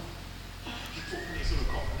 well, go. She told me it's going to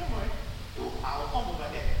come. Don't worry. I'll come over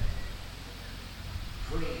there.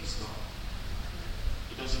 Praise God.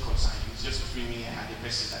 It doesn't concern you. It's just between me and the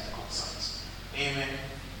person that it concerns. Amen.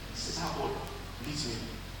 This is how God leads me.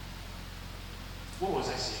 What was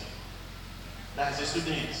I saying? That as a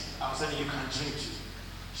student, I was saying you can drink too.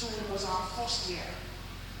 So it was our first year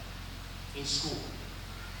in school.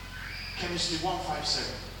 Chemistry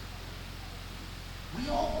 157. We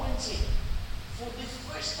all went in. For the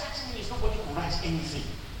first 30 minutes, nobody could write anything.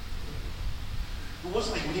 It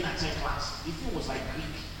wasn't like we didn't attend class. The thing was like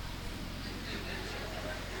Greek.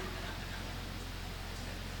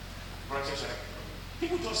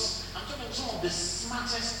 People just, I'm talking some of the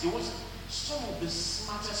smartest, some of the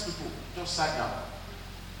smartest people just sat down.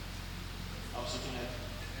 I was looking at it.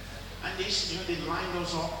 And they lined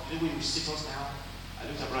us up, the way we sit us down. I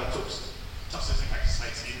looked at Brother Toast. Just sitting like this,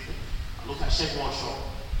 I looked at Chef Warshaw.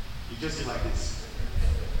 He just did like this.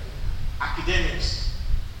 Academics.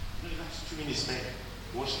 That's 2 minutes, man.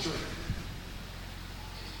 It was true.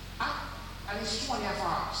 And it's 2.5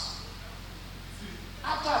 hours.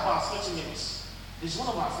 After about 30 minutes, there's one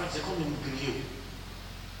of our friends, they call him Grillo.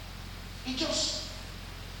 He just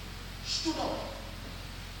stood up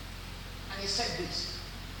and he said this.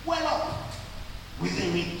 Well up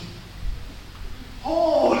within me.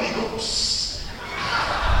 Holy Ghost.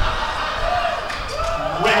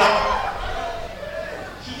 Well up.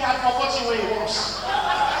 He had forgotten where he was.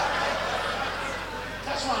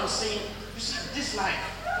 That's what I'm saying. You see, this life,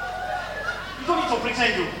 you don't need to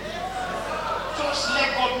pretend to. Just let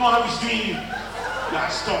God know how he's doing you. You are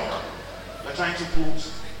stuck. You're trying to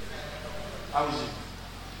put. How is it?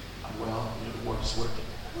 Well, the word is working.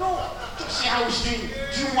 No, just see how he's doing.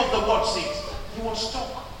 Do what the word says. He was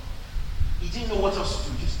stuck. He didn't know what else to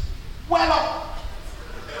do. Just, well up.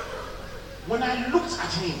 When I looked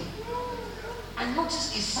at him, I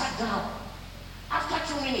noticed he sat down.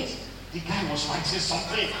 After 2 minutes, the guy was writing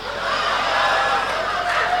something.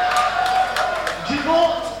 Do you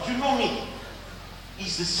know me?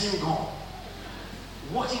 He's the same God.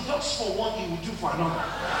 What he does for one, he will do for another.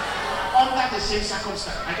 Under the same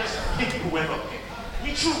circumstance. I just think whoever.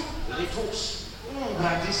 Me too. Letos.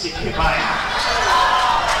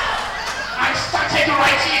 I started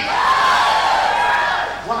writing.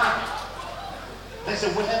 Why? There's a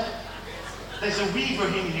weather. There's a weaver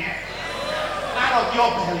in here. Out of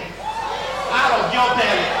your belly. Out of your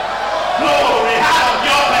belly. Glory. Out of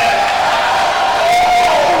your belly.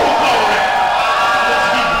 Oh,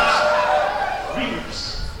 glory. Readers.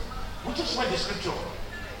 We just read the scripture.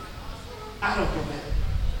 Out of your belly.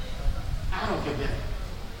 Out of your belly.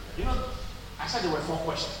 You know, I said there were 4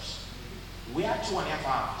 questions. We had 2.5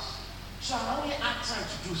 hours. So I only had time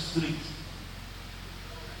to do 3.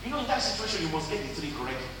 You know, in that situation, you must get the 3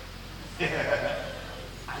 correct. I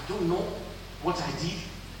don't know what I did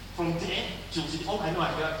from there till today. All I know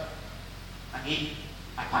I got, again,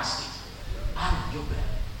 I passed it. Out of your belly.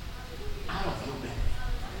 Out of your belly.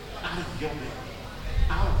 Out of your belly.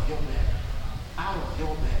 Out of your belly. Out of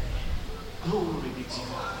your belly. Glory be to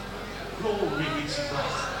God. Glory be to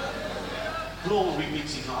God. Glory be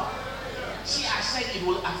to God. See, I said it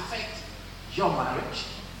will affect your marriage.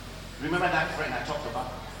 Remember that friend I talked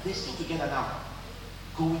about? They're still together now.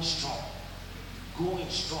 Going strong. Going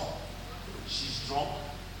strong. She's drunk.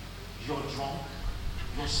 You're drunk.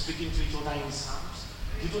 You're speaking to each other in psalms.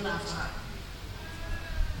 You don't have time.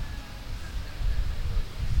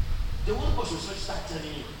 The Holy Ghost will start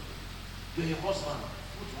telling you, you're your husband.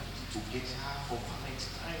 What do you have to do to get her for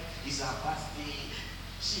Valentine? It's her birthday.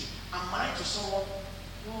 See, I'm married to someone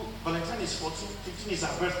who Valentine is 14, 15 is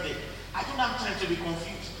her birthday. I don't have time to be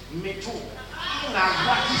confused. Me too. Even as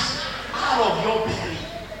practice out of your belly.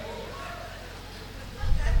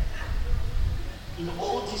 In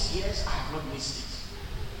all these years, I have not missed it.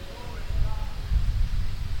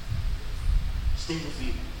 Stay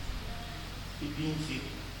filled. Be being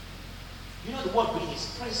filled. You know the word being is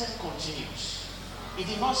present continuous. It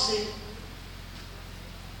did not say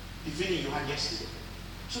the feeling you had yesterday,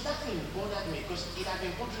 So that thing bothered me because it had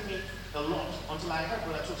been bothering me a lot until I heard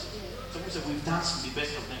Brother Chuck say, someone said, we've danced with the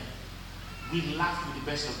best of them. We laughed with the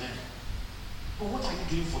best of them. But what are you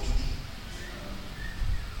doing for today?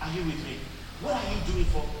 Are you with me? What are you doing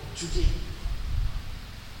for today?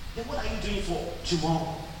 Then what are you doing for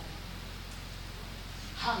tomorrow?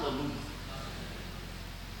 Hallelujah.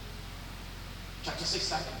 Chapter 6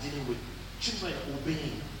 started dealing with children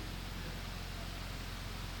obeying.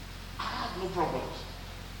 I had no problems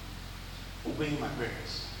obeying my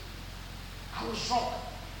parents. I was shocked.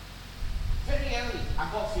 Very early,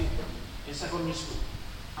 I got filled in secondary school.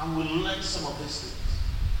 And we learned some of these things.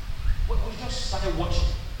 We just started watching.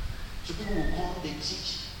 So people will come, they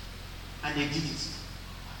teach, and they did it.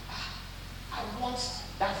 I want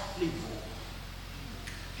that flavor.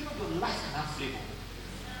 You know, your life can have flavor.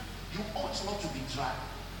 You ought not to be dry.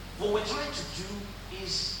 What we're trying to do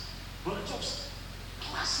is, Brother Jobs,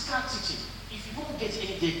 classical teaching. If you don't get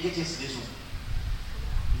anything, get yesterday's one.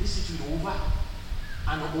 Listen to it over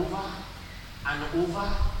and over and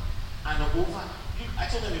over and over. I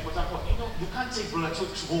told them in Port Harcourt, you can't take Brother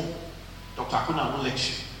Jobs home. Dr. Akuna won't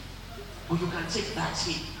lecture. But you can take that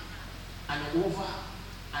tape and over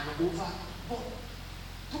and over. But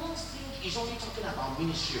don't think he's only talking about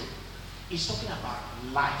ministry. He's talking about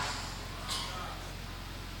life.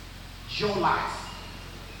 Your life.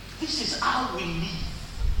 This is how we live.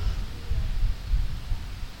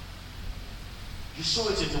 You saw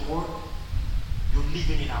it in the Word, you're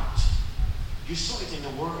living it out. You saw it in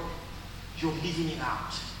the Word, you're living it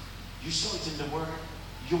out. You saw it in the Word,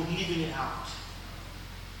 you're living it out.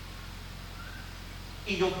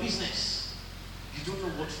 In your business, you don't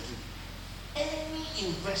know what to do. Any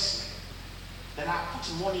investment that I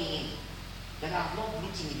put money in, that I've not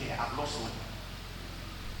looked in here, I've lost money.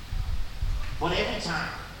 But every time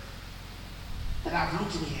that I've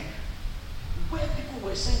looked in here, where people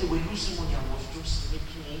were saying they were losing money, I was just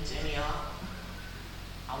making it anyhow.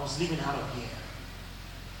 I was living out of here.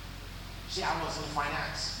 See, I was in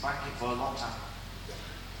finance banking for a long time.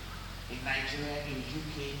 In Nigeria, in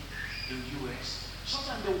UK, in US.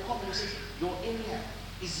 Sometimes they will come and say, your area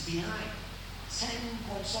is behind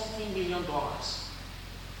 $10.something million.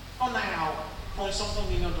 Not now, $10.something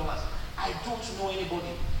million. I don't know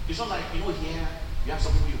anybody. It's not like, here, you have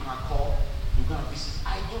some people you can't call, you can't visit.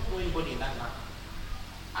 I don't know anybody in that land.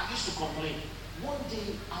 I used to complain. One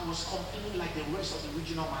day, I was complaining like the rest of the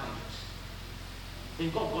regional managers. Then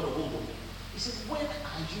God got a hold of me. He said, when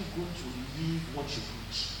are you going to leave what you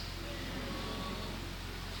preach?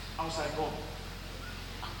 I was like, God,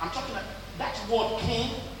 I'm talking like that word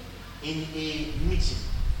came in a meeting,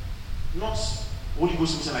 not Holy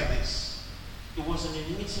Ghost meeting like this. It was in a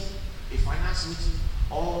meeting, a finance meeting,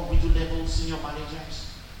 all middle level senior managers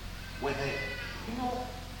were there.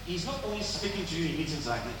 He's not only speaking to you in meetings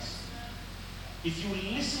like this. If you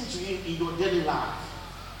listen to him in your daily life,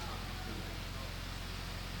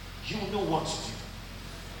 you know what to do.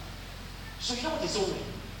 So you know what he told me?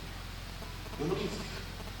 You're looking for.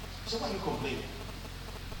 So why are you complaining?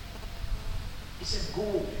 He said,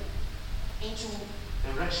 go into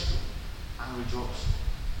the restroom and rejoice.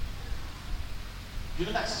 You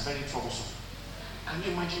know that is very troublesome. Can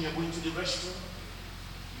you imagine you're going to the restroom?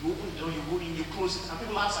 You open the door, you go in, you close it, and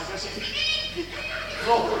people outside just say,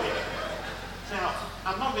 glory. Now,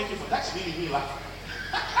 I'm not making fun. That's really me laughing.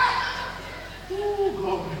 Ooh,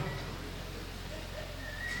 glory.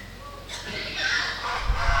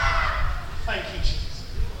 Thank you, Jesus.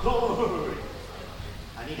 Glory.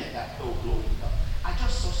 I needed that. Oh, glory to God. I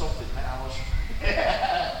just saw something and I was,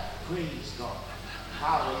 praise God.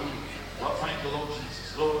 Hallelujah. Well, thank the Lord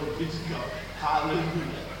Jesus. Glory be to God.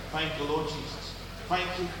 Hallelujah. Thank the Lord Jesus. Thank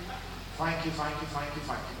you. Thank you, thank you, thank you,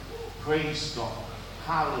 thank you. Praise God.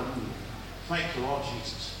 Hallelujah. Thank you, Lord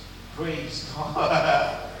Jesus. Praise God.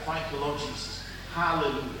 Thank you, Lord Jesus.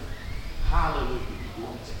 Hallelujah. Hallelujah. You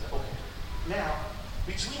want me to take that? Okay. Now,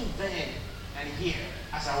 between then and here,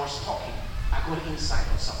 as I was talking, I got insight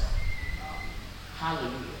on something.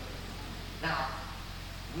 Hallelujah. Now,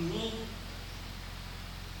 we need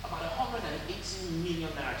about 118 million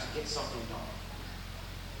naira to get something done.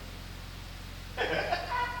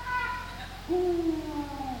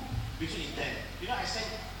 Between then, I said,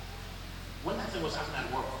 when that thing was happening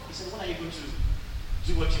at work, he said, when are you going to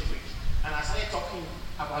do what you preach? And I started talking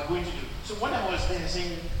about going to do. So when I was there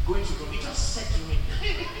saying, going to do, he just said to me,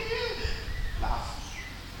 laugh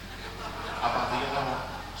about the other one.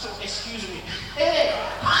 So excuse me. Hey!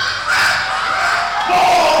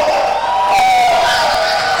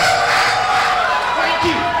 Thank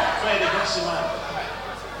you. Fred, the gospel man.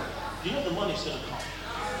 You know the money's going to come.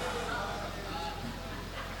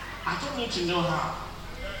 I don't need to know how.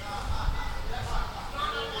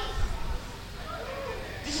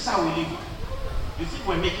 how we live. You think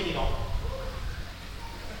we're making it up?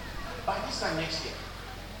 By this time next year,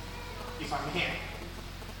 if I'm here,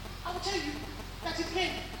 I will tell you that it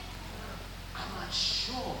came. I'm not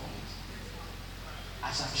sure of it.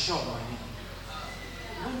 As I'm sure of my name.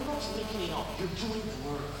 We're not making it up. You're doing the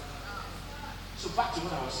work. So back to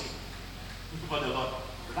what I was saying. But the Lord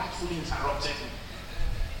rightfully interrupted me.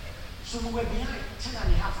 So we were behind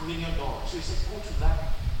 $10.5 million. So he said, go to that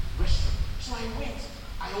restaurant. So I went.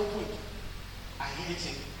 I opened. I hit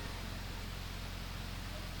him.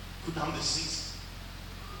 Put down the seats.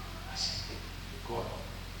 I said, hey, God,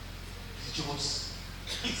 it's just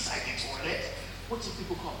inside the toilet. What if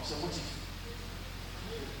people come? I said, what if?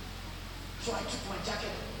 So I took my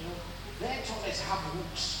jacket, their toilets have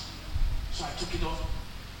hooks. So I took it off,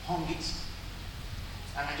 hung it,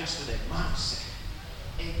 and I just stood there. Man said,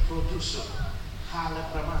 a producer,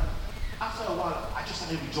 Halabraman. After a while, I just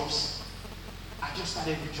started rejoicing.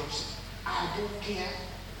 I don't care.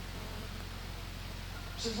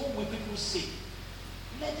 So what will people say?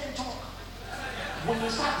 Let them talk. When you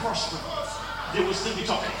start prospering, they will still be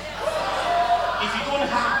talking. If you don't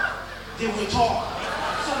have, they will talk.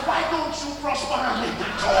 So why don't you prosper and let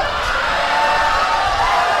them talk?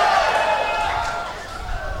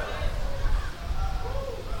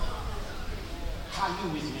 Are you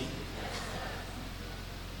with me?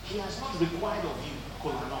 He has not required of you,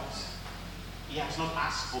 Kolanot. He has not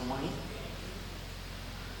asked for money.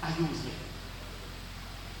 Are you with me?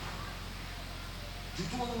 You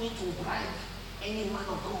don't need to bribe any man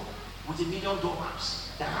of God with $1 million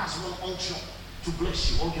that has one unction to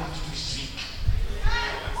bless you. All you have to do is speak.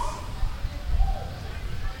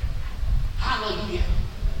 Hallelujah.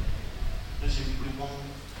 There's a bring one.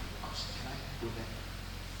 Can I go there?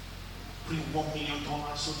 Bring $1 million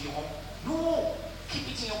so the home. No, keep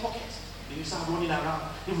it in your pocket. Then you start running around.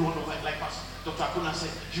 You run over like Pastor Dr. Akuna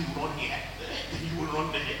said, you run here, you will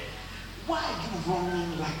run there. Why are you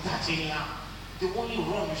running like that anyhow? The only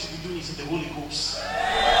run you should be doing is in the Holy Ghost.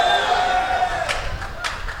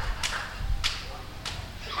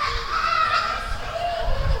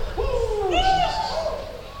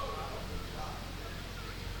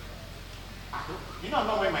 You know I'm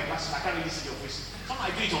not wearing my glasses, I can't really see your face.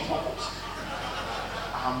 Sometimes I do it on purpose.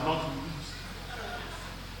 I'm not loose.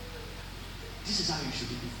 This is how you should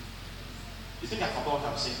be living. You think I forgot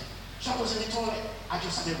what I'm saying? So I was in the toilet, I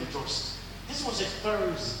just started rejoicing. This was a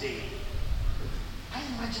Thursday. Can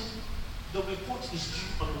you imagine? The report is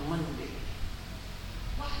due on Monday.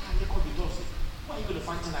 Why can they call me Thursday? Why are you going to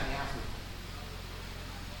find $10.5 million?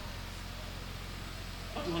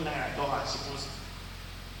 Not even $9, I suppose.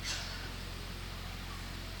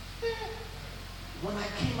 When I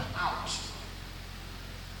came out,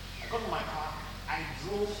 I got in my car, I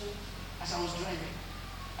drove. As I was driving,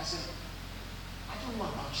 I said, I don't know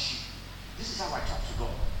about you. This is how I talk to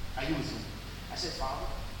God. Are you with me? I said, Father,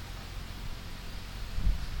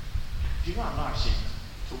 you know I'm not ashamed.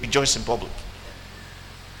 So rejoice in public.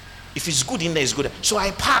 If it's good in there, it's good. So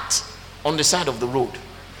I parked on the side of the road,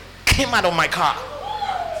 came out of my car.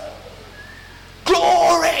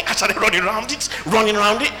 Glory! I started running around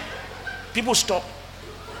it. People stopped.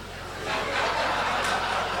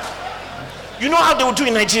 You know how they would do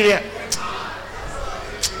in Nigeria?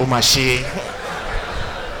 Oh my shit.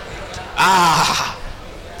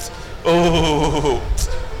 Oh,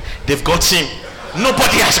 they've got him.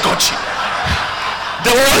 Nobody has got you.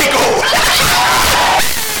 The Holy Ghost.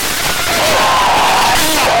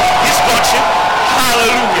 He's got you.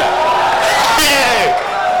 Hallelujah. Yeah.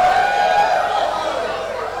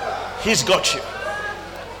 He's got you.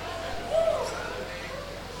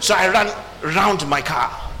 So I ran around my car.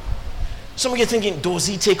 Some of you are thinking, does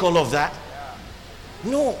he take all of that?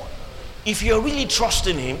 No. If you're really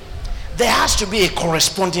trusting him, there has to be a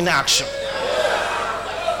corresponding action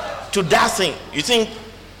to that thing. You think,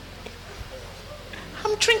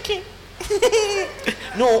 I'm drinking.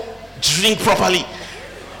 No, drink properly.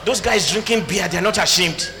 Those guys drinking beer, they're not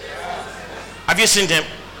ashamed. Have you seen them?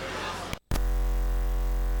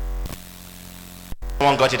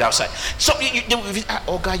 Someone got it outside. So,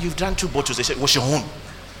 oh God, you've done 2 bottles. They said, what's your own?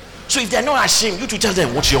 So if they're not ashamed, you to tell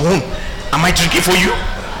them, what's your own? Am I drinking for you?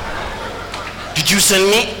 Did you send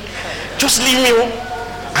me? Just leave me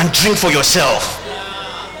and drink for yourself.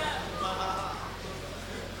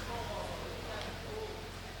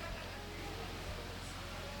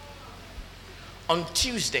 On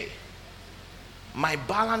Tuesday, my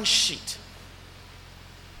balance sheet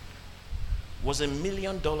was $1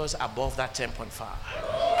 million above that 10.5.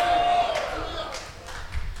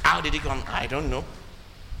 How did it come? I don't know.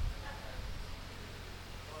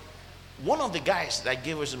 One of the guys that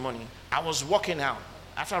gave us the money, I was walking out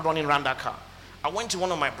after running around that car, I went to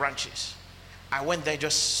one of my branches. I went there,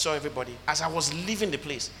 just saw everybody. As I was leaving the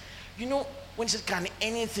place, you know, when he said, can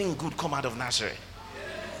anything good come out of Nazareth?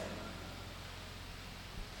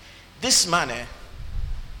 This man,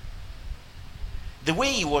 the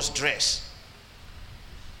way he was dressed,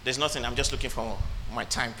 there's nothing, I'm just looking for my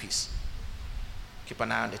timepiece. Keep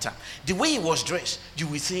an eye on the time. The way he was dressed, you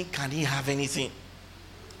will think, can he have anything?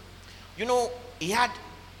 You know, he had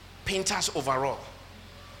painter's overall.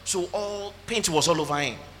 So all paint was all over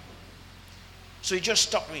him. So he just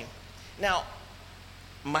stopped me. Now,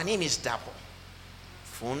 my name is Dapo.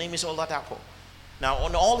 Full name is Oladapo. Now,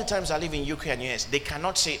 on all the times I live in UK and US, they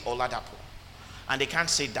cannot say Oladapo. And they can't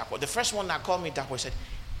say Dapo. The first one that called me Dapo said,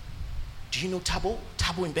 do you know Tabo?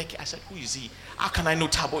 Tabo in Becky? I said, who is he? How can I know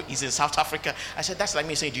Tabo? He's in South Africa. I said, that's like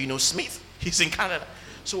me saying, do you know Smith? He's in Canada.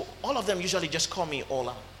 So all of them usually just call me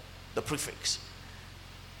Ola, the prefix.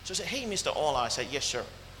 So I said, hey, Mr. Ola. I said, yes, sir.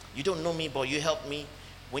 You don't know me, but you helped me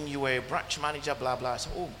when you were a branch manager, blah, blah. I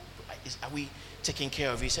said, oh, are we taking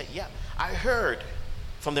care of you? He said, yeah. I heard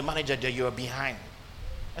from the manager that you are behind.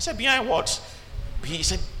 I said, behind what? He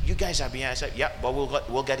said, you guys are behind. I said, yeah, but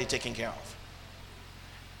we'll get it taken care of.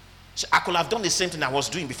 So I could have done the same thing I was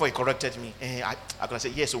doing before he corrected me. I could have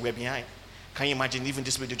said, yes, so we're behind. Can you imagine even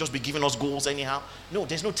this way? They'll just be giving us goals anyhow. No,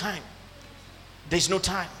 there's no time. There's no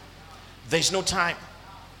time. There's no time.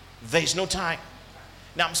 There's no time.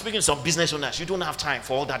 Now I'm speaking to some business owners. You don't have time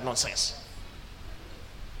for all that nonsense.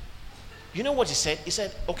 You know what he said? He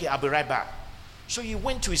said, okay, I'll be right back. So he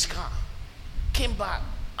went to his car, came back,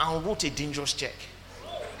 and wrote a dangerous check.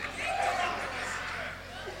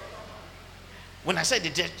 When I said the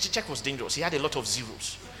check was dangerous, he had a lot of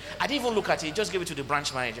zeros. I didn't even look at it. He just gave it to the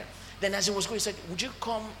branch manager. Then as he was going, he said, would you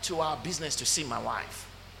come to our business to see my wife?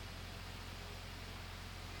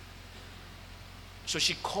 So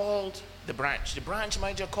she called the branch. The branch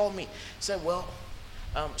manager called me. Said, well,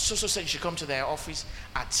 so said you should come to their office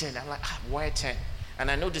at 10. I'm like, why 10? And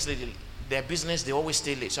I know this lady, their business, they always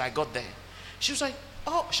stay late. So I got there. She was like,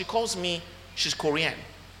 oh, she calls me. She's Korean.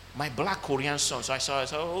 My black Korean son. So I saw her. I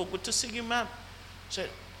said, oh, good to see you, ma'am. So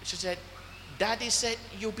she said, Daddy said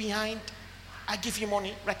you're behind. I give you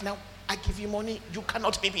money right now. I give you money. You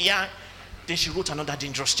cannot be behind. Then she wrote another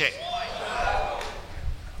dangerous check.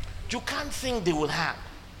 You can't think they will have.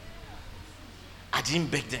 I didn't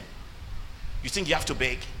beg them. You think you have to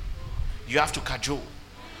beg? You have to cajole.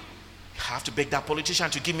 You have to beg that politician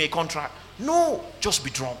to give me a contract. No, just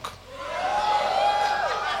be drunk.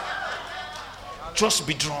 Just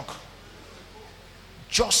be drunk.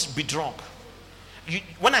 Just be drunk.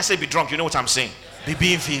 When I say be drunk, you know what I'm saying? Be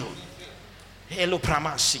being filled. Hello,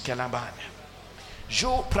 Pramasi Kalaban.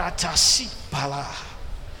 Jo Pratasi Pala.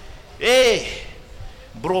 Hey,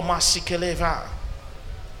 Bromasi Keleva.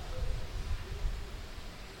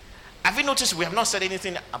 Have you noticed we have not said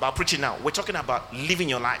anything about preaching now? We're talking about living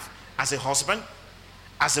your life as a husband,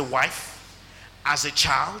 as a wife, as a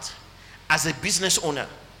child, as a business owner.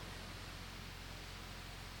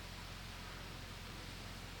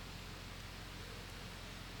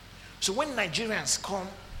 So when Nigerians come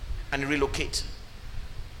and relocate,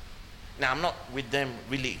 now I'm not with them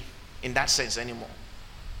really in that sense anymore,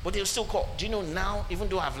 but they'll still call. Do you know now, even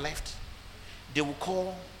though I've left, they will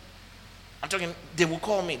call. They will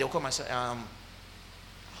call me. They will call myself.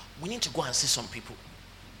 We need to go and see some people,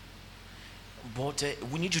 but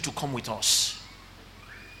we need you to come with us.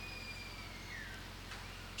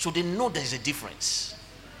 So they know there's a difference.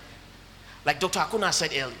 Like Dr. Akuna said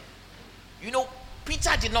earlier, you know,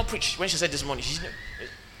 Peter did not preach when she said this morning.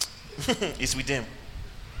 It's with them.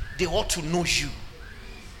 They ought to know you.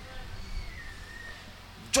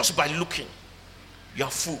 Just by looking, you're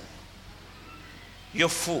full. You're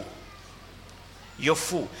full. You're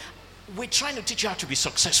full. We're trying to teach you how to be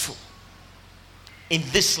successful in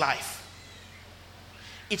this life.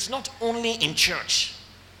 It's not only in church.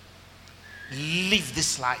 Live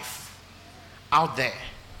this life out there.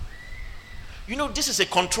 You know, this is a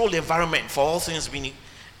controlled environment for all things being,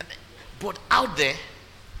 but out there,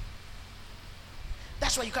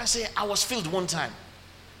 that's why you can't say, I was filled one time.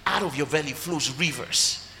 Out of your belly flows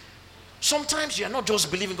rivers. Sometimes you are not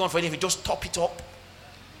just believing God for anything, just top it up.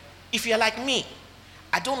 If you're like me,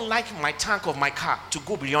 I don't like my tank of my car to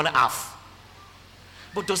go beyond half.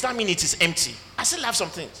 But does that mean it is empty? I still have some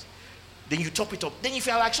things. Then you top it up. Then if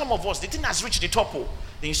you're like some of us, the thing has reached the top, then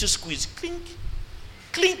you still squeeze, clink,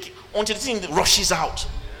 clink, until the thing rushes out.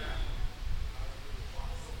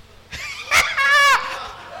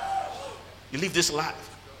 You live this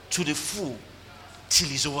life to the full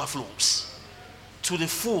till it overflows. To the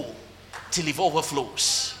full till it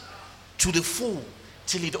overflows. To the full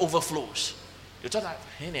till it overflows. You tell that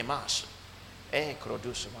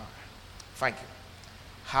thank you.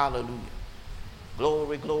 Hallelujah.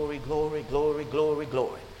 Glory, glory, glory, glory, glory,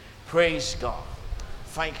 glory. Praise God.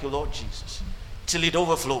 Thank you, Lord Jesus. Till it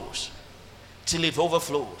overflows. Till it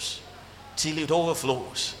overflows. Till it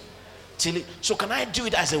overflows. So can I do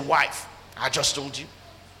it as a wife? I just told you.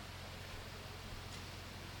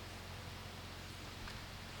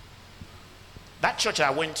 That church I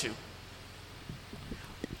went to,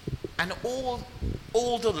 an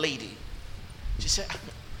older lady, she said,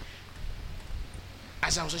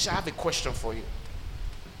 as I was saying, I have a question for you.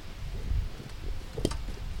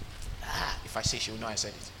 If I say, she will know I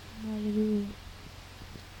said it. Hallelujah.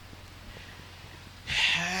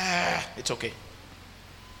 It's okay.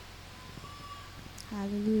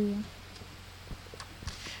 Hallelujah.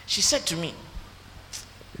 She said to me,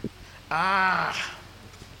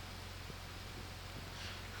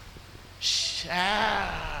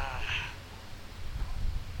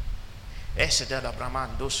 esse della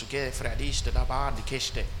bramando su che fradiste da bandi che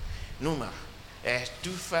ste numa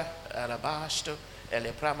tufa alabasto e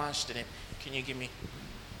le pramaste. Can you give me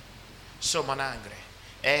so manangre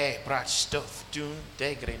brat stuff tun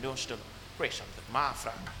degre nostro pray something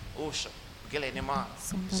mafra also gelenema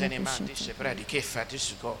zenema disse predi che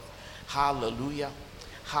fatisu go. Hallelujah.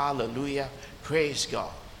 Hallelujah. Praise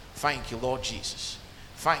God. Thank you, Lord Jesus.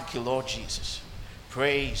 Thank you, Lord Jesus.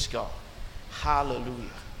 Praise God.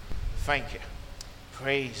 Hallelujah. Thank you.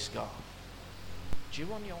 Praise God. Do you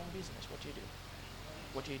run your own business? What do you do?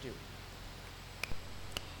 What do you do?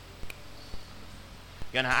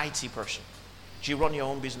 You're an IT person. Do you run your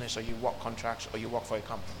own business, or you work contracts, or you work for a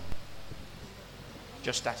company?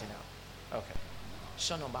 Just starting out. Okay.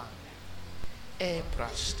 Sono bene.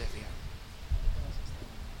 Prastevia.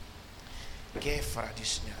 Che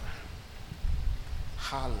fradisnia.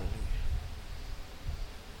 Hallelujah.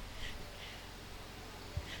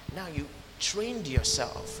 Now you trained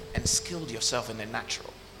yourself and skilled yourself in the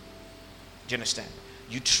natural. Do you understand?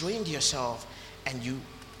 You trained yourself and you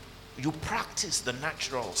practice the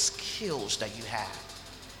natural skills that you have.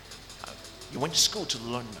 You went to school to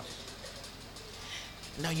learn them.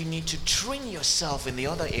 Now you need to train yourself in the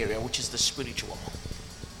other area, which is the spiritual.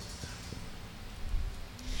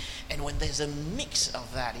 And when there's a mix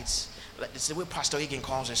of that, it's the way Pastor Egan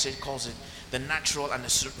calls it the natural and the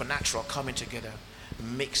supernatural coming together,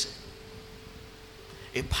 mix it.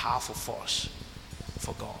 A powerful force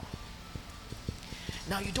for God.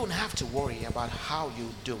 Now you don't have to worry about how you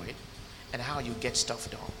do it and how you get stuff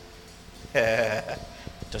done.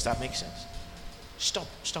 Does that make sense? Stop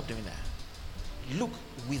doing that. Look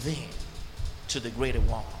within to the greater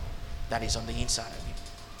one that is on the inside of you.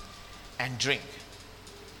 And drink.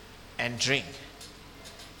 And drink.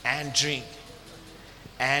 And drink.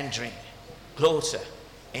 And drink. Closer.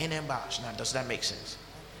 And embarrass. Now, does that make sense?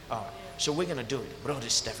 All right. So we're going to do it. Brother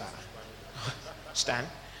Stefan. Stand.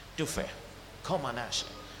 Do fair. Come on, Ash.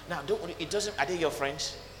 Now, don't worry. It doesn't. Are they your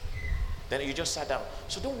friends? Then you just sat down.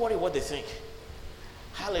 So don't worry what they think.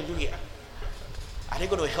 Hallelujah. Are they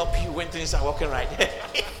going to help you when things are working right?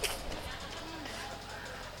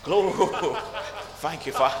 Glory. Thank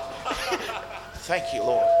you, Father. Thank you,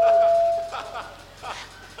 Lord.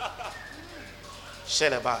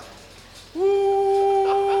 Celebrate.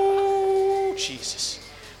 Woo, Jesus.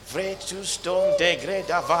 Vretu stone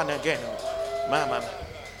degreda van again. Mama.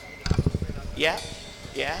 Yeah.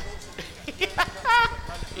 Yeah.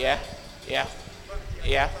 Yeah. Yeah.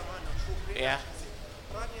 Yeah. Yeah.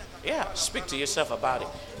 Yeah. Speak to yourself about it.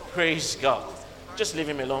 Praise God. Just leave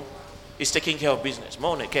him alone. He's taking care of business.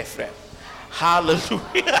 Mone kefre.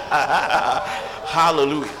 Hallelujah.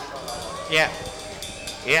 Hallelujah. Yeah.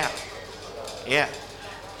 Yeah. Yeah.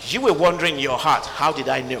 You were wondering in your heart, how did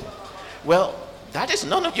I know? Well, that is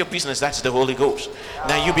none of your business. That's the Holy Ghost.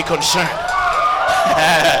 Now you be concerned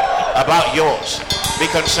about yours. Be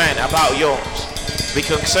concerned about yours. Be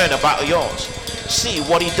concerned about yours. See,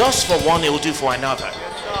 what he does for one, he'll do for another.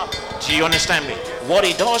 Do you understand me? What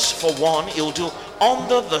he does for one, he'll do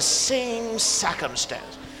under the same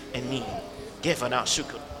circumstance. And me, give an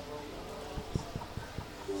asukun.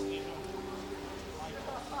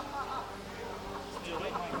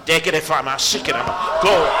 Take it from our sick.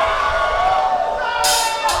 Glory.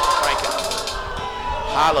 Thank you.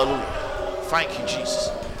 Hallelujah. Thank you, Jesus.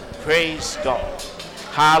 Praise God.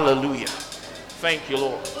 Hallelujah. Thank you,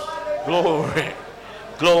 Lord. Glory.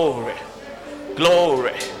 Glory.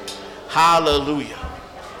 Glory. Hallelujah.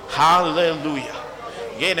 Hallelujah.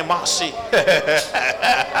 Get mercy.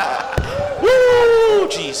 Woo,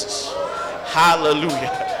 Jesus.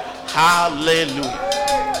 Hallelujah. Hallelujah.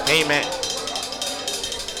 Amen.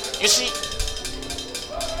 You see,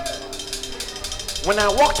 When I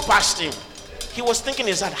walked past him, he was thinking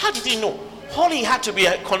his heart, how did he know? All he had to be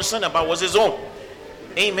concerned about was his own.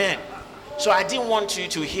 Amen. So I didn't want you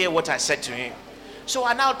to hear what I said to him. So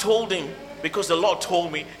I now told him, because the Lord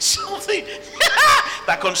told me something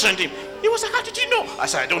that concerned him. He was like, how did you know? I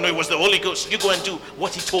said, I don't know, it was the Holy Ghost. You go and do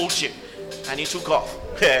what he told you. And he took off.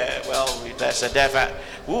 Well, that's a devil.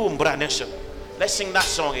 Let's sing that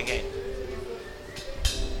song again.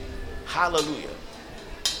 Hallelujah.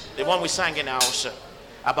 The one we sang in our house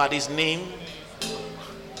about his name.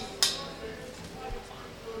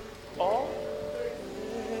 Oh.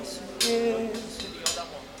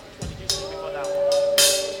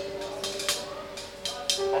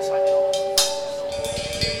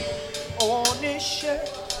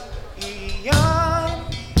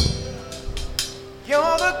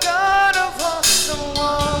 You're the God of awesome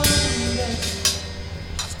wonders.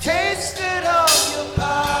 I've tasted of your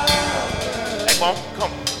power. Hey, Mom,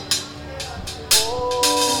 come.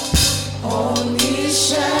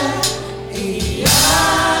 Omniscient, you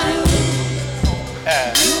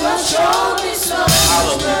have shown me so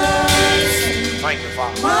much mercy. Thank you,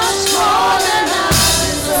 Father. Much more than I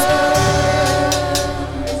deserve.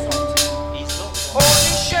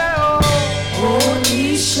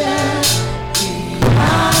 Omniscient,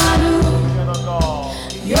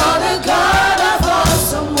 you're the God of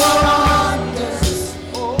awesome wonders.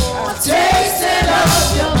 I've tasted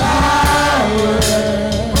of your power.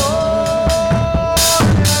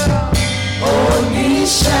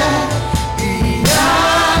 Omniscient,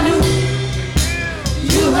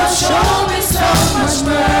 you have shown me so much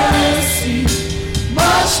mercy.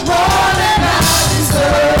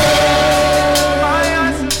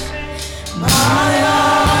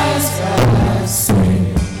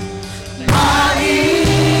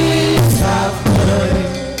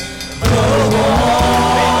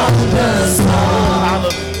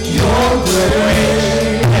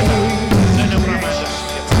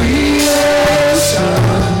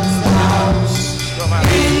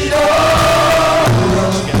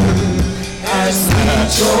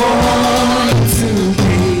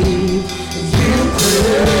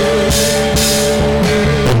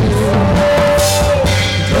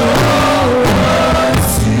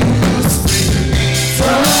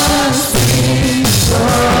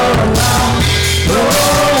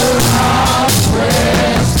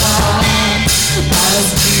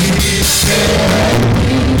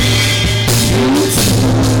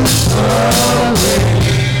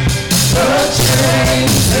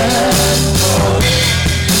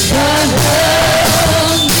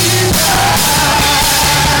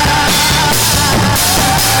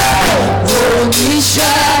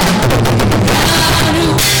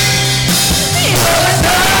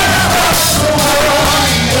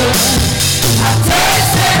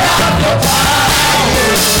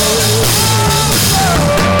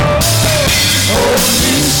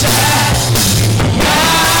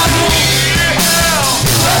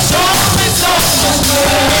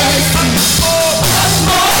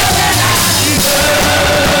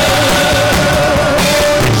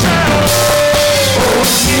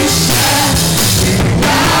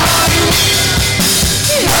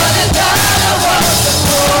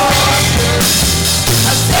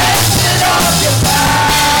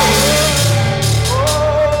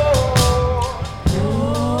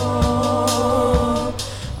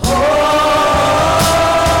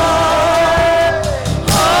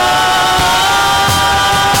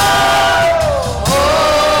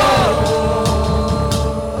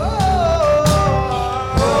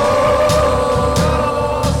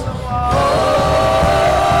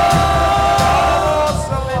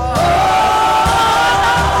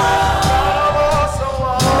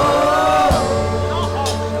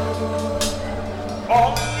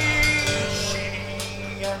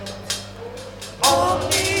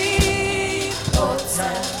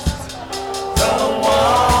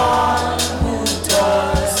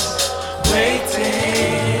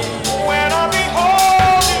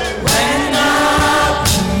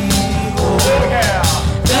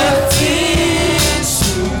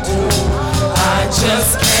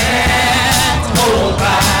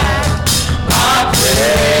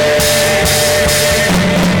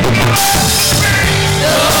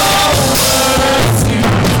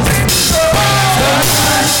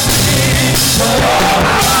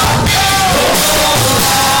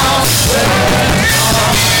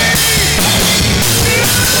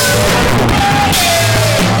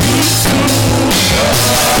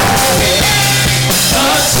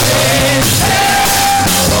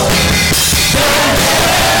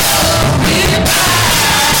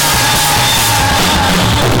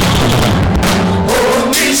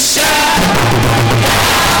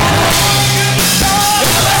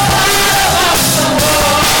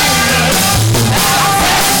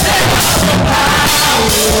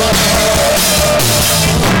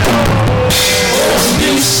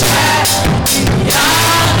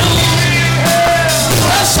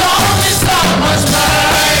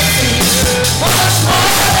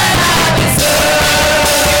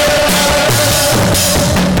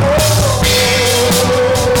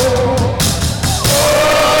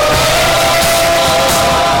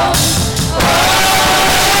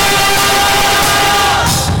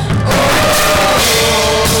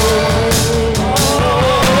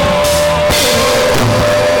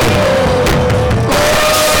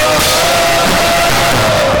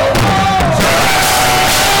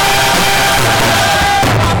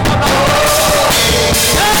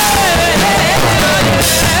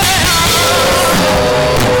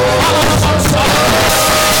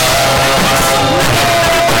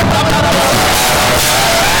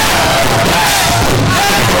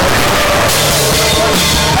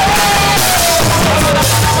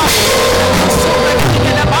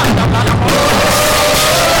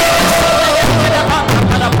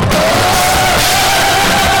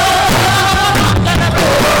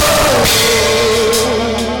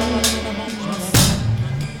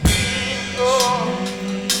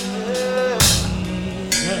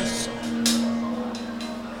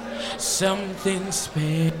 something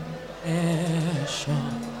special.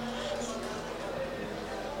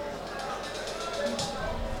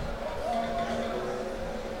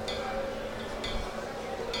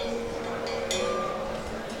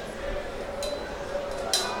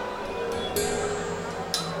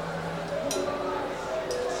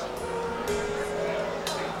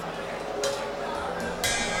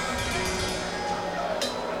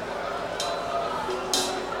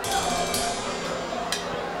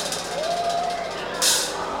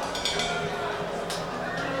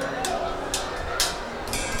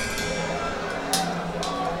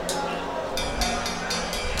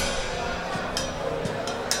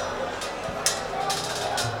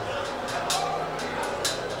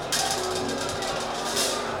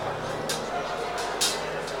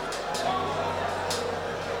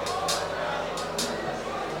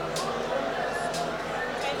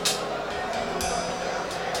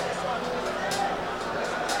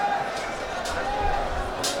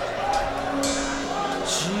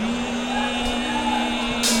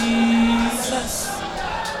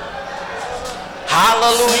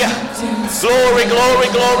 Hallelujah. Glory, glory,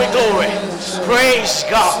 glory, glory. Praise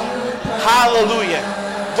God. Hallelujah.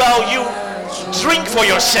 Well, you drink for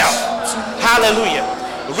yourself. Hallelujah.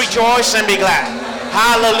 Rejoice and be glad.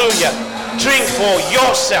 Hallelujah. Drink for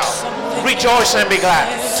yourself. Rejoice and be glad.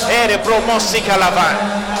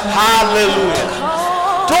 Hallelujah.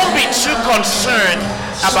 Don't be too concerned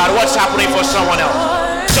about what's happening for someone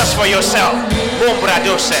else. Just for yourself.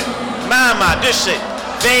 Mama, this it.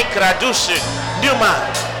 Vekra dusu, Numa,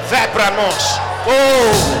 Vabramos.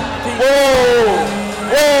 Oh,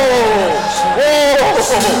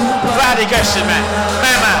 Vadigasima,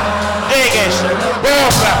 Mama, Degas,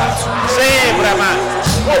 Bobra, Zebrama,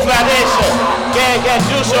 Obradeso,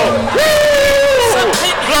 Gegaduso.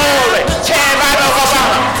 Glory, Tevado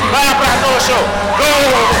Obama, Babranoso,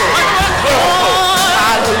 glory,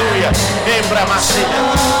 hallelujah, Embramasina,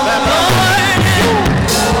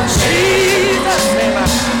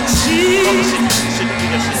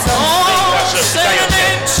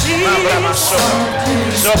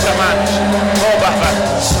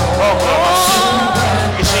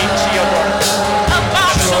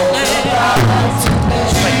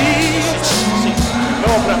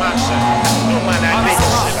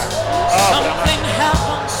 Something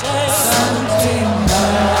happens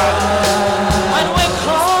when we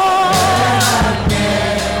call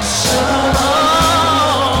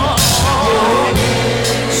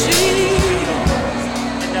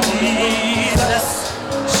Jesus.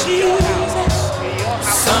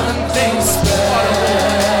 Something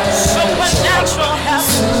supernatural.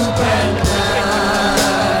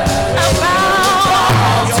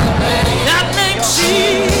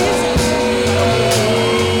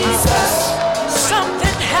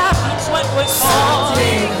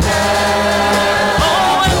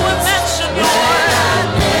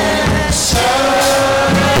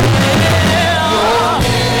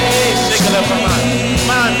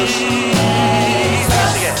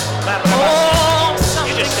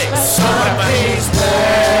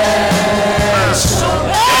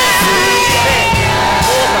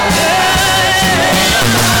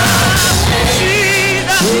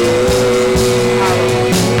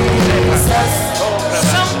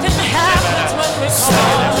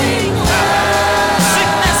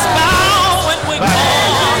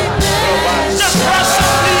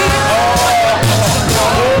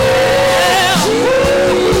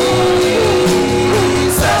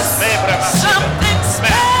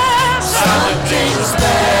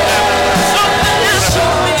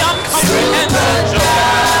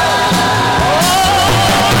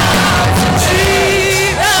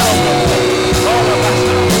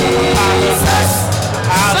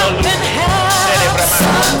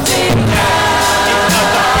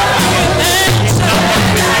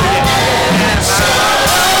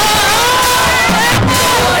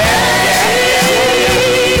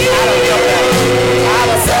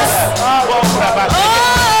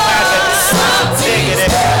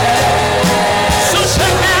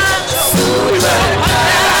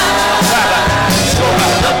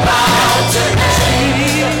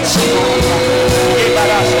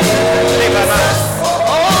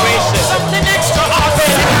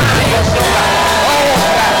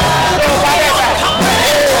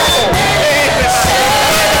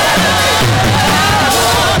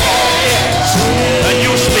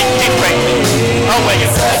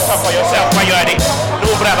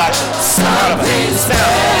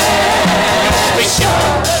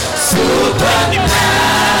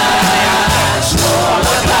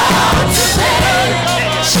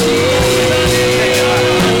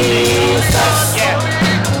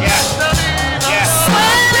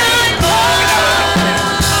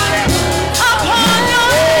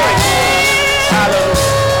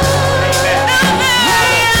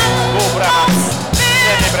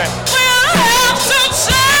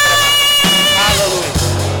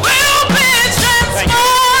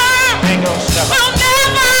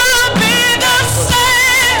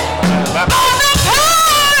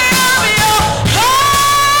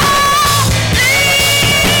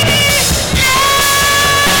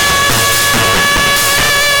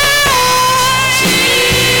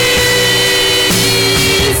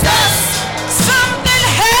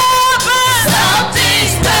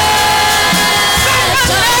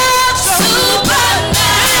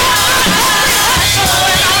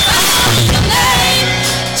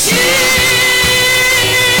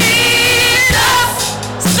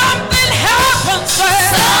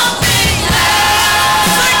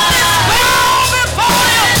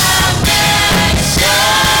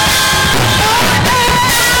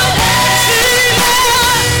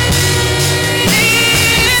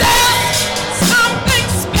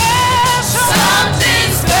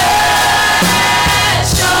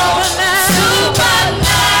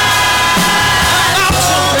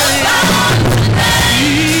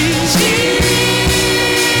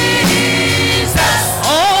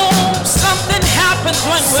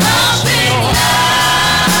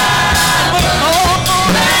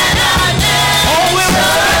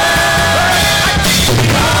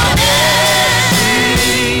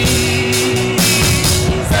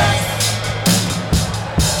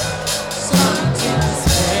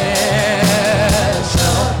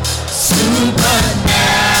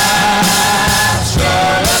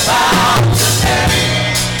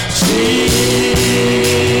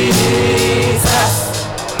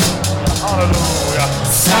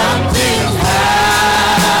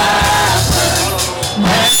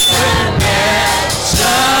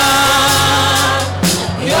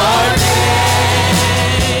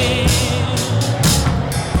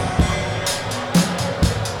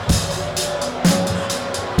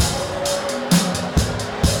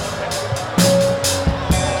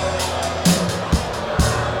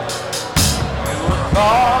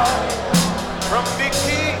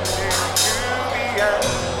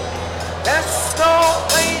 There's no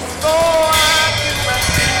place for argument.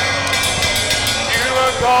 You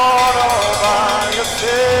are God all by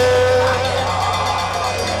yourself.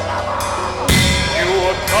 You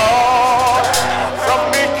are God from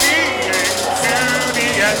beginning to the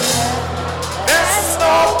end. There's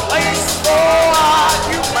no place for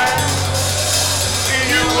argument.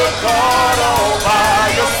 You are God all by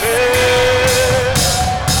yourself.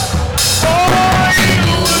 Oh, you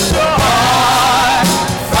are God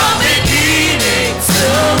from beginning to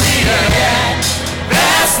the end.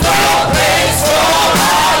 There's no place for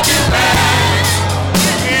argument.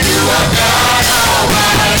 You are God all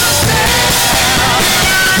by yourself.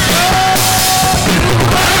 You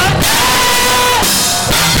are God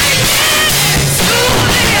from beginning to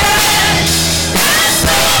the end. There's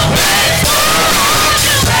no place for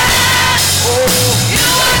argument. You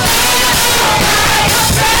are God all by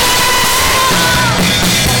yourself.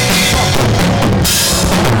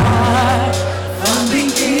 From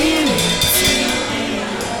beginning to the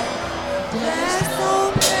end, there's no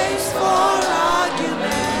place for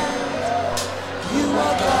argument. You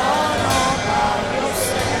are God all by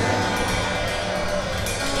yourself.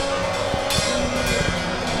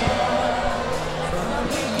 From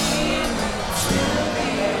beginning to the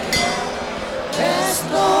end, there's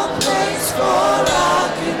no place for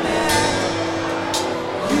argument.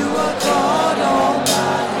 You are God all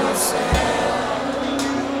by yourself.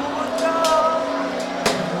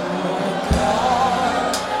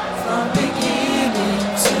 From beginning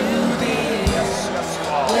to the end,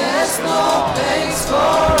 there's no place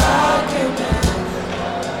for argument.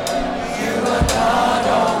 You are God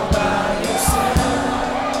all by yourself.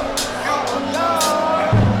 You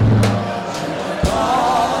are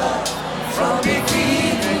God from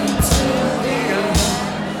beginning to the end.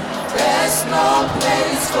 There's no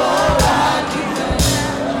place for argument.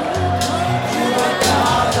 You are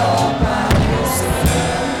God all by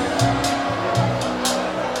yourself.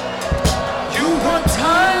 You are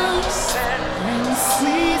times And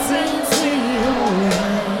seasons in your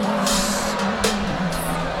hands.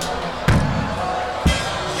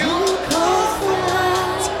 You call for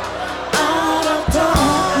light out of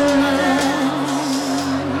darkness.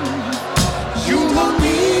 You don't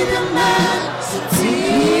need a man to be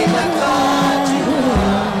the God you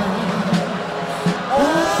are.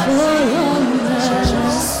 But for your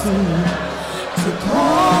mercy to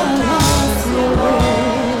call us your way.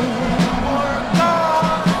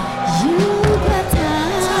 You got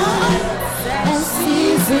time and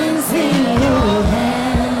seasons in your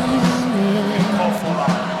hand.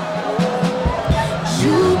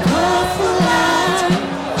 You call for light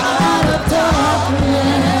out of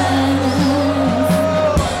darkness.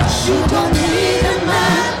 You don't need a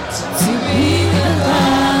man to be the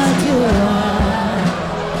God you are.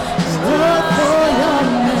 But for your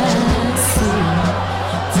mercy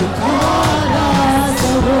to call us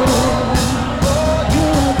your own.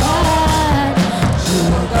 You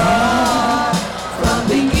are God from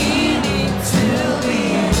beginning to the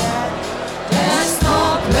end. There's no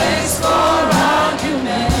place for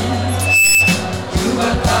argument. You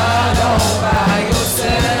are God all by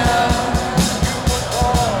yourself.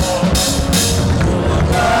 You are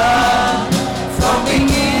God from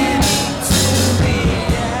beginning to the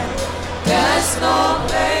end. There's no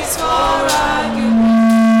place for argument.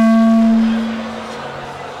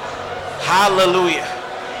 hallelujah.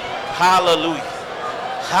 Hallelujah.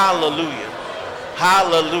 Hallelujah.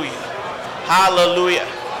 Hallelujah. Hallelujah.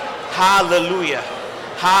 Hallelujah.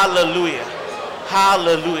 Hallelujah.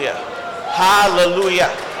 Hallelujah. Hallelujah.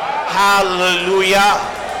 Hallelujah.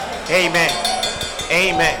 Amen.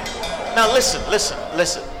 Amen. Now listen, listen,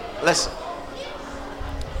 listen, listen.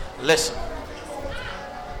 Listen.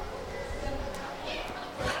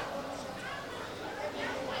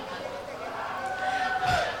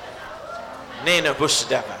 Nena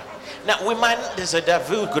Bushdava. Now we might there's a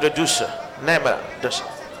David Gudadusa. Never does.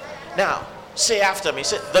 Now say after me.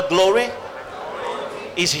 Say the glory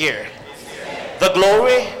is here. The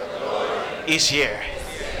glory is here.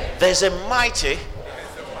 There's a mighty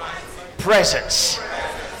presence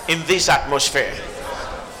in this atmosphere.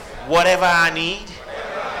 Whatever I need,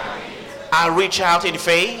 I reach out in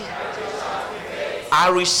faith. I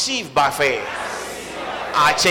receive by faith. I take